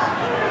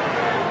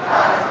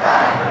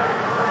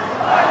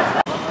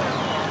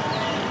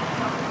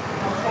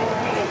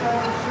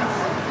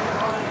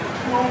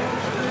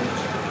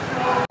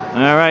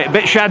 All right, a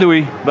bit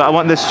shadowy, but I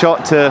want this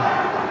shot to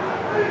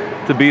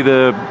be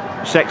the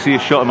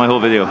sexiest shot of my whole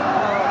video.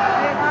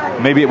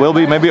 Maybe it will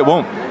be, maybe it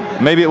won't.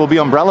 Maybe it will be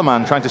Umbrella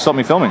Man trying to stop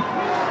me filming.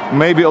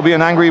 Maybe it'll be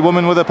an angry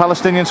woman with a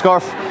Palestinian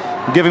scarf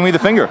giving me the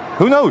finger.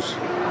 Who knows?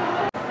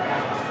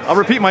 I'll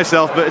repeat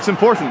myself, but it's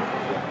important.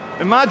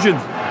 Imagine,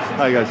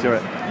 hi guys, you're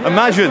right.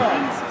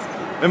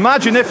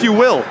 Imagine, if you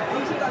will,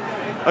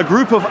 a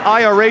group of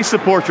IRA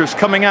supporters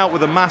coming out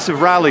with a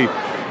massive rally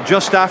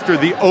just after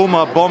the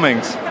Oma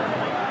bombings.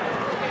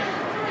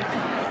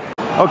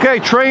 Okay,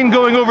 train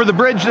going over the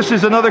bridge. This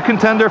is another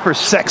contender for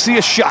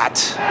sexiest shot.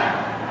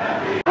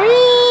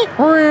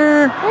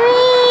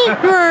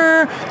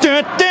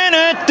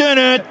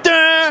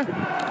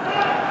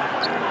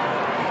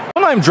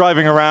 When I'm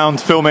driving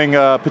around filming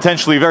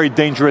potentially very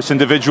dangerous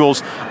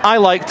individuals, I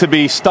like to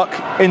be stuck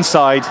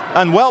inside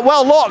and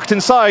well locked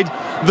inside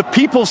the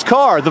people's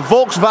car, the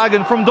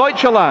Volkswagen from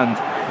Deutschland,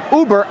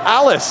 Uber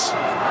Alice.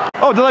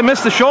 Oh, did I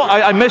miss the shot?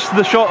 I missed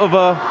the shot of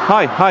a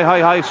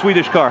hi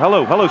Swedish car.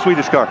 Hello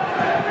Swedish car.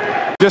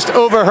 Just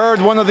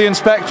overheard one of the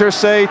inspectors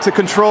say to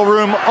control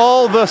room,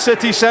 all the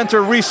city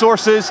centre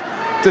resources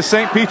to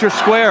St. Peter's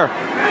Square.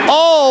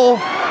 All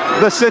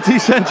the city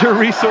centre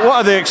resources. What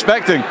are they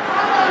expecting?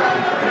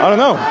 I don't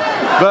know,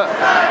 but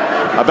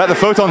I bet the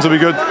photons will be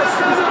good.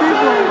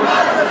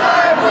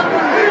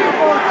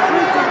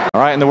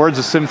 All right, in the words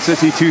of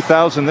SimCity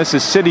 2000, this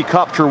is City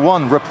Copter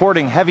 1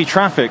 reporting heavy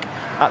traffic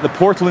at the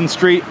Portland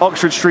Street,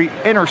 Oxford Street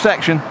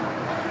intersection.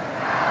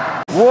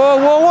 Whoa,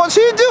 whoa, what's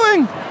he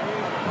doing?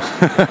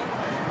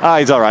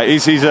 He's all right.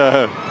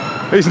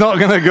 He's not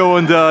going to go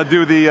and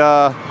do the...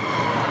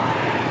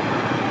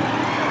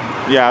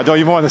 Yeah, I don't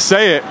even want to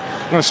say it.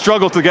 I'm going to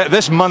struggle to get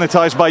this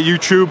monetized by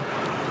YouTube.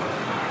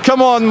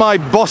 Come on, my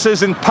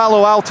bosses in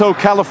Palo Alto,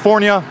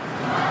 California.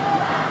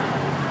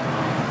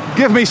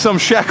 Give me some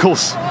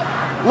shekels.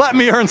 Let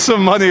me earn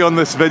some money on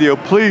this video,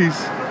 please.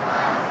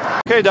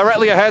 Okay,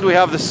 directly ahead we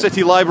have the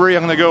city library.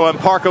 I'm going to go and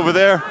park over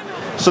there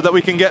so that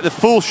we can get the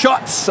full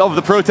shots of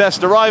the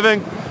protest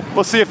arriving.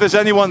 We'll see if there's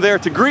anyone there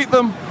to greet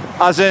them,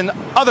 as in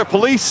other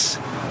police,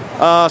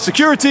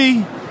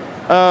 security,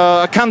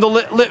 a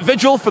candle-lit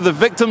vigil for the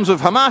victims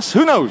of Hamas.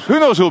 Who knows? Who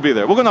knows who'll be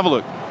there? We're going to have a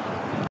look.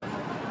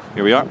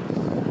 Here we are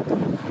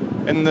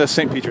in the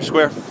St. Peter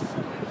Square.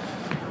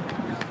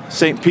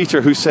 St.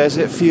 Peter, who says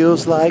it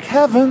feels like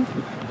heaven.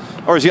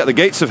 Or is he at the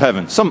gates of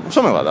heaven?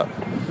 Something like that.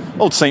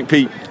 Old St.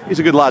 Pete. He's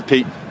a good lad,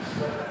 Pete.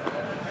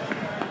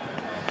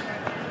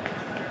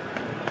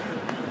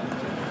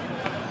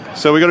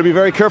 So we got to be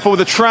very careful with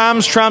the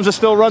trams. Trams are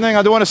still running.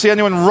 I don't want to see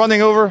anyone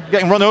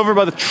getting run over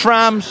by the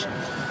trams.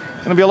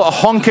 Going to be a lot of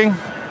honking.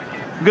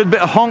 A good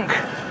bit of honk.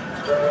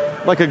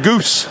 Like a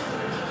goose.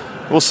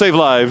 Will save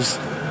lives.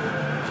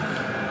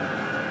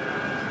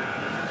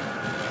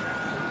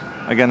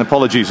 Again,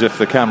 apologies if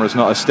the camera's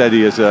not as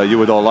steady as you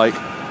would all like.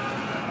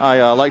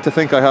 I like to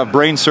think I have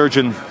brain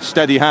surgeon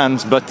steady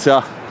hands, but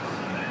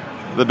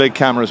the big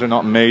cameras are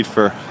not made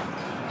for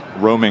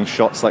roaming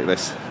shots like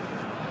this.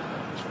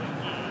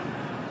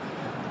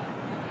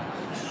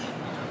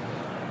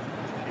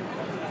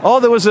 Oh,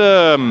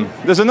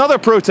 there's another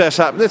protest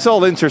happening. It's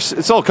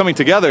all coming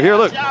together here.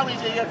 Look.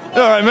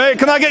 All right, mate.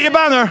 Can I get your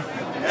banner?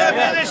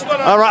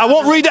 All right. I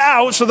won't read it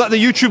out so that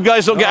the YouTube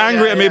guys don't get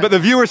angry at me, but the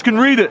viewers can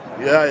read it.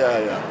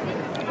 Yeah.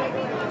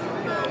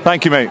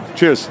 Thank you, mate.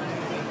 Cheers.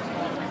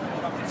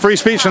 Free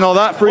speech and all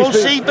that. Free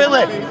speech. See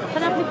Billy.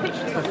 Can I have a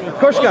picture? Of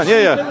course you can.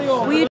 Yeah.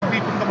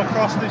 People come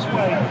across this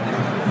way.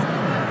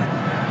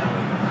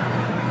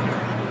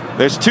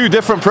 There's two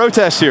different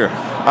protests here,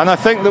 and I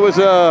think there was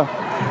a.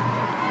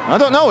 I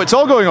don't know. It's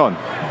all going on.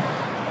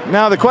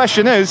 Now the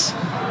question is,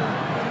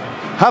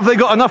 have they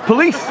got enough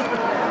police?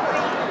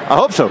 I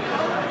hope so.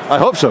 I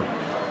hope so.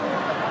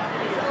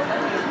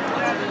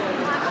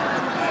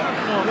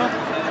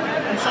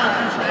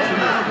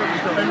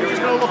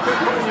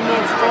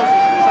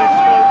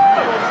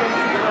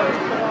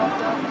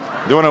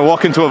 Don't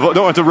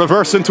want to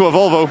reverse into a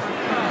Volvo.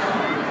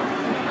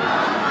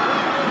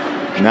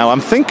 Now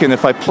I'm thinking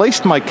if I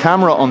placed my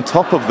camera on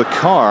top of the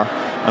car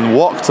and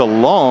walked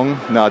along,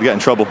 no, I'd get in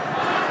trouble.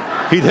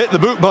 He'd hit the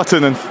boot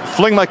button and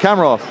fling my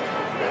camera off.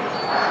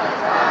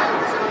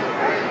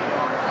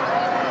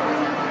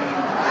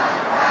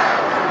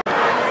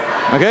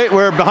 Okay,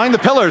 we're behind the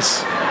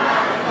pillars.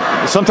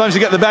 Sometimes you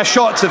get the best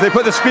shots if they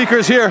put the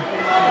speakers here.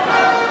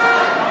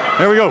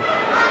 There we go.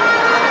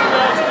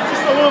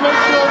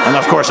 And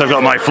of course I've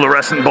got my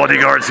fluorescent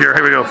bodyguards here.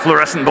 Here we go,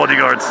 fluorescent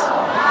bodyguards.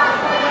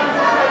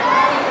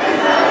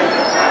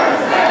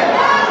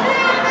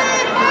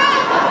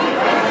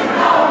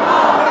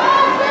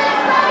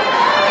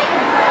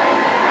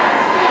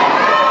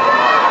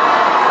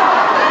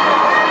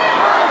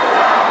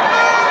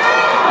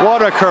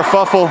 What a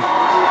kerfuffle.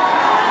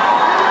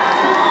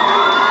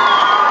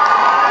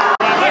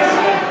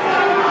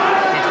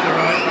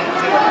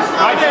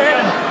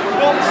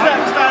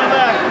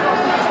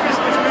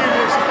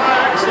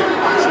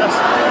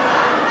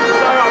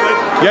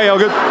 Yeah, all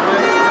good.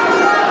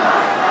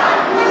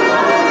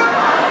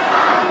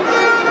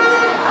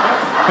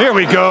 Here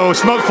we go,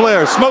 smoke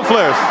flares, smoke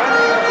flares.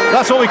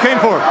 That's what we came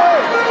for.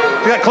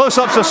 We got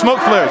close-ups of smoke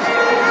flares.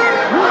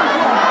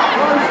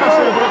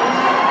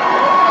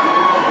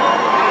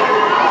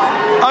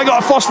 I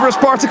got a phosphorus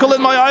particle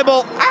in my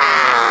eyeball.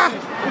 Ah!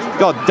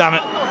 God damn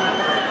it.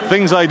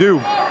 Things I do.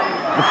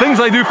 The things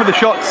I do for the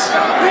shots.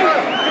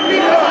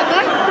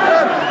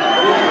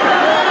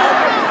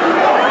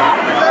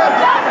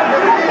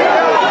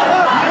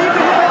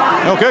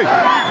 Okay.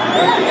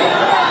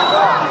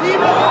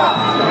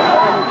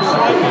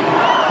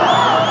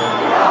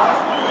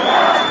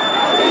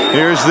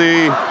 Here's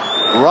the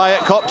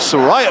riot cops,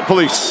 riot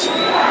police.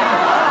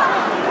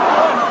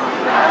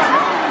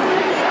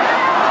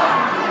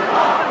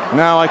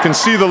 Now I can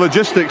see the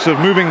logistics of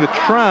moving the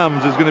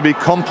trams is going to be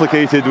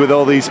complicated with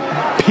all these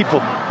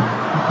people.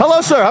 Hello,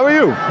 sir. How are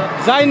you?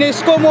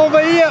 Zionists, come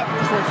over here.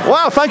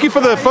 Wow, thank you for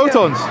the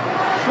photons.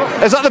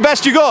 Is that the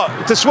best you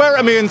got? To swear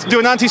at me and do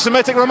an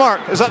anti-Semitic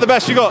remark? Is that the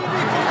best you got?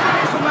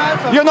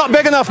 You're not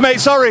big enough,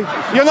 mate. Sorry.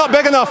 You're not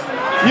big enough.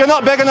 You're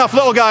not big enough,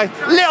 little guy.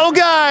 Little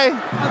guy!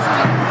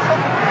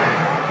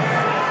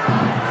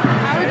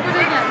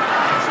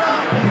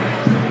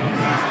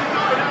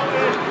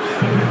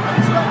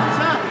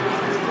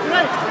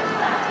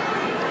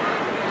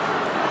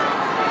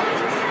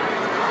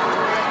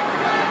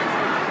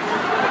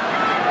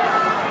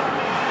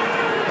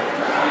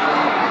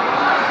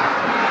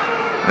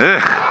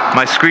 Ugh,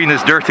 my screen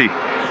is dirty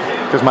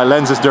because my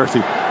lens is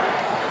dirty.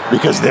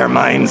 because their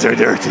minds are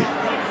dirty.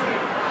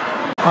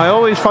 I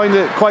always find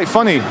it quite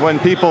funny when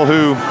people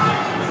who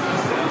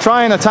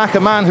try and attack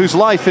a man whose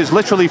life is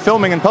literally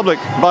filming in public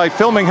by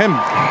filming him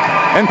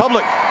in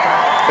public.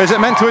 Is it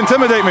meant to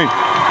intimidate me?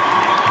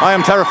 I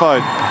am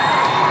terrified.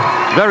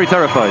 Very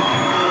terrified.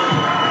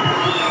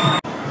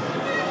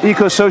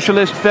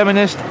 Eco-socialist,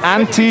 feminist,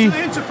 anti...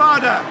 Victory to the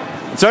Intifada!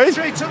 Sorry?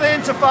 Victory to the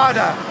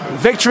Intifada!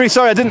 Victory,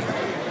 sorry, I didn't...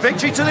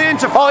 Victory to the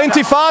Intifada! Oh,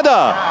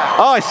 Intifada!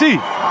 Oh, I see.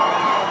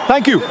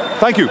 Thank you,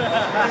 thank you.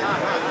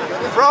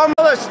 From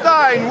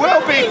Palestine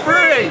will be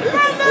free!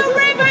 From the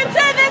river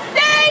to the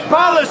sea!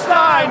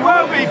 Palestine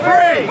will be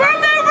free!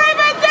 From the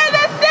river to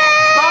the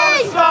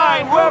sea!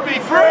 Palestine will be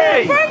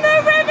free! From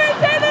the river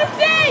to the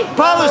sea!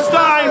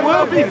 Palestine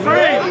will be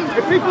free!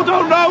 If people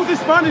don't know,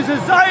 this man is a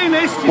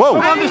Zionist. He's Whoa.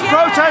 put on this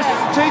protest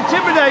to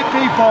intimidate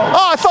people.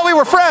 Oh, I thought we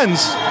were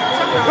friends.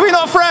 Are we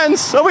not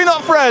friends? Are we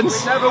not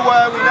friends? We never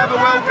were, we never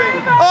will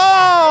be.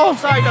 Oh!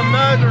 Outside are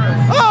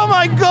murderers. Oh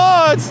my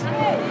God!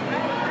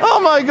 Oh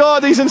my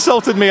God, he's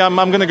insulted me. I'm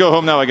going to go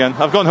home now again.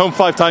 I've gone home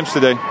 5 times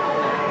today.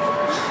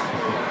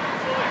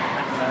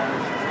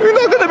 You're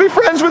not going to be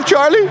friends with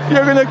Charlie?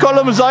 You're going to call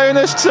him a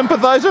Zionist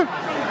sympathizer?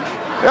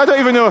 I don't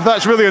even know if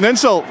that's really an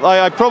insult.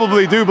 I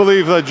probably do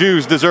believe that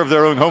Jews deserve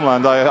their own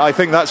homeland. I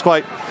think that's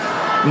quite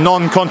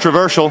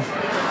non-controversial.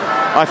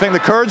 I think the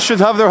Kurds should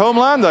have their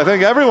homeland. I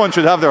think everyone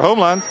should have their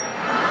homeland.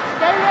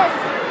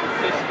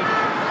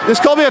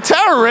 Just call me a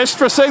terrorist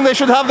for saying they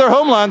should have their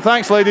homeland.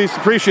 Thanks, ladies.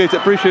 Appreciate it,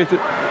 appreciate it.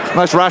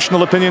 Nice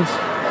rational opinions.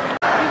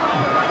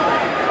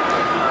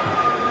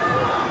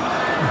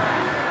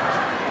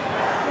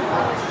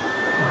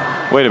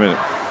 Wait a minute.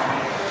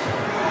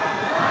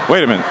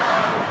 Wait a minute.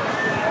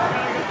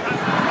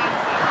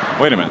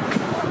 Wait a minute.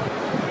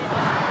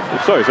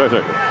 Sorry.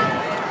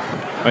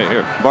 Wait,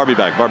 here. Barbie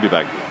bag.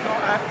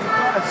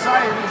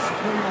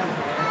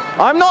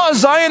 I'm not a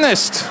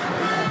Zionist.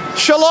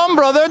 Shalom,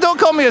 brother. Don't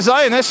call me a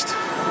Zionist.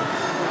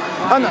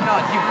 Why not?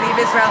 Do you believe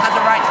Israel has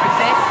a right to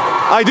exist?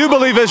 I do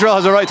believe Israel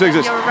has a right to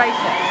exist. You're a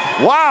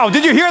racist. Wow,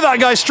 did you hear that,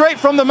 guy? Straight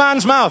from the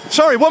man's mouth.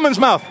 Sorry, woman's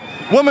mouth.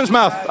 Woman's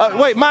mouth.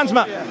 Wait, man's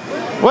mouth.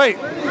 Wait.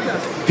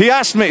 He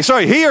asked me,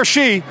 sorry, he or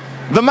she,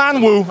 the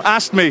man woo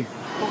asked me,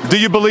 do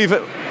you believe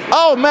it?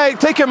 Oh, mate,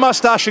 take your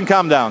mustache and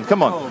calm down.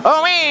 Come on.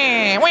 Oh,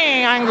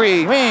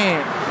 angry,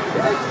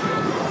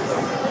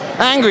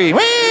 angry,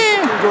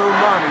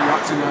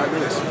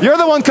 You're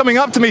the one coming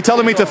up to me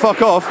telling me to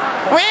fuck off.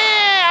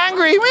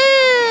 Angry,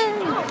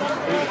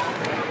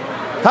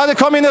 How did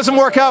communism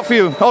work out for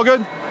you? All good?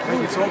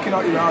 You're talking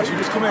out your mouth. You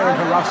just come here and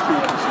harass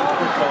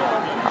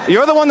people.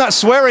 You're the one that's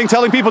swearing,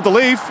 telling people to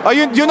leave. Are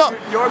you? Do you not?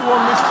 You're the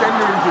one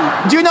misgendering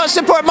people. Do you not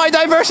support my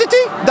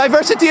diversity?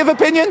 Diversity of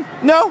opinion?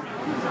 No?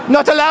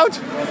 Not allowed?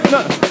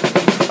 No.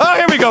 Oh,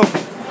 here we go.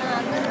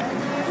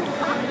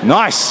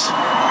 Nice.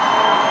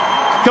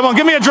 Come on,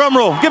 give me a drum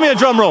roll. Give me a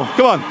drum roll.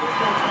 Come on.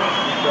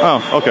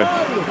 Oh, okay.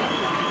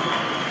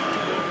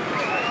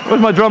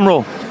 Where's my drum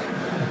roll?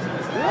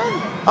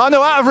 Oh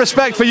no, out of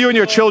respect for you and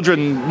your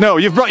children, no,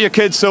 you've brought your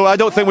kids, so I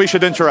don't think we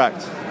should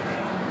interact.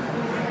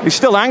 He's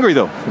still angry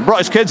though. He brought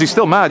his kids, he's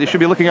still mad. He should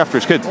be looking after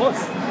his kids. Of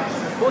course,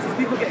 there's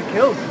people getting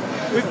killed.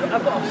 I've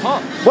got a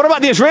pot. What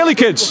about the Israeli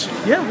kids?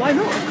 Yeah, why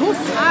not? Of course.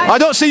 I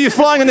don't see you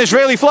flying an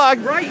Israeli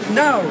flag. Right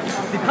now,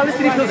 the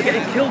Palestinian kids are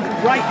getting killed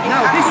right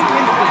now. This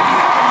instant.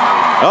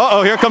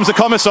 Uh-oh, here comes the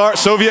commissar,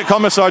 Soviet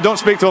commissar. Don't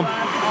speak to him.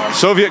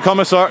 Soviet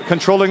commissar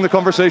controlling the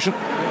conversation.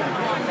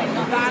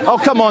 Oh,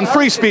 come on,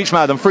 free speech,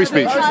 madam, free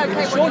speech.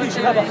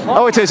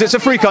 Oh, it is. It's a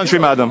free country,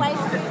 madam.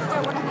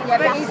 Yeah,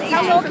 but he's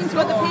talking to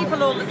other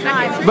people all the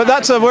time. But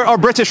that's our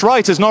British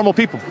right as normal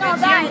people. No,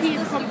 that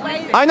is the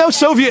way. I know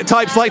Soviet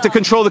types like to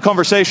control the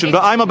conversation,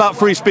 but I'm about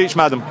free speech,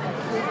 madam.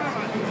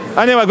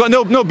 Anyway, I've got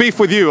no beef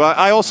with you.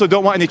 I also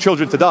don't want any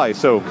children to die,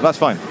 so that's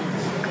fine.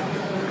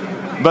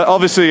 But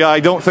obviously,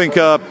 I don't think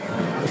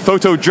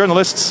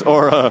photojournalists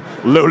or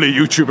lowly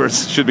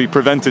YouTubers should be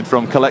prevented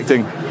from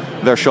collecting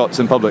their shots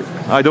in public.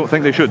 I don't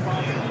think they should.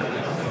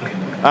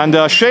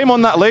 And shame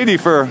on that lady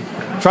for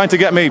trying to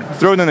get me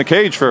thrown in a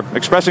cage for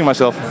expressing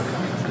myself.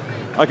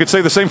 I could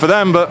say the same for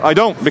them, but I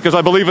don't, because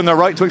I believe in their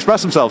right to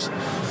express themselves.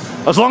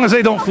 As long as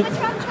they don't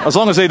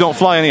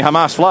fly any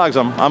Hamas flags,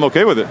 I'm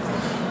okay with it.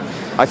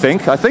 I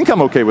think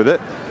I'm okay with it.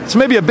 It's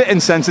maybe a bit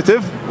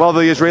insensitive while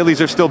the Israelis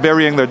are still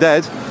burying their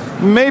dead.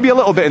 Maybe a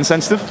little bit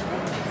insensitive.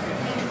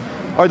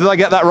 Or did I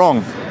get that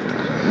wrong?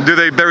 Do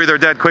they bury their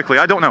dead quickly?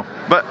 I don't know.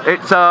 But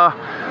it's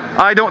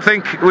I don't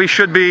think we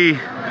should be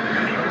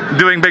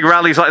doing big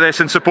rallies like this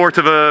in support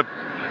of a...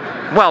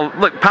 Well,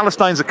 look,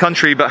 Palestine's a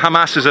country, but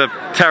Hamas is a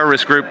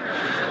terrorist group.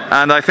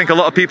 And I think a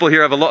lot of people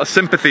here have a lot of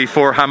sympathy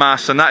for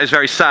Hamas, and that is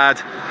very sad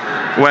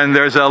when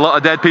there's a lot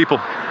of dead people.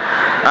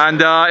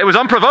 And it was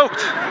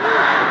unprovoked.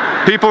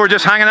 People were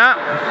just hanging out.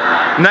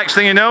 Next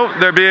thing you know,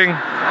 they're being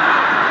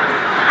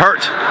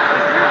hurt.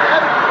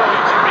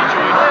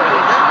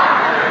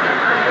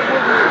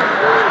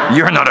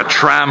 You're not a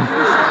tram.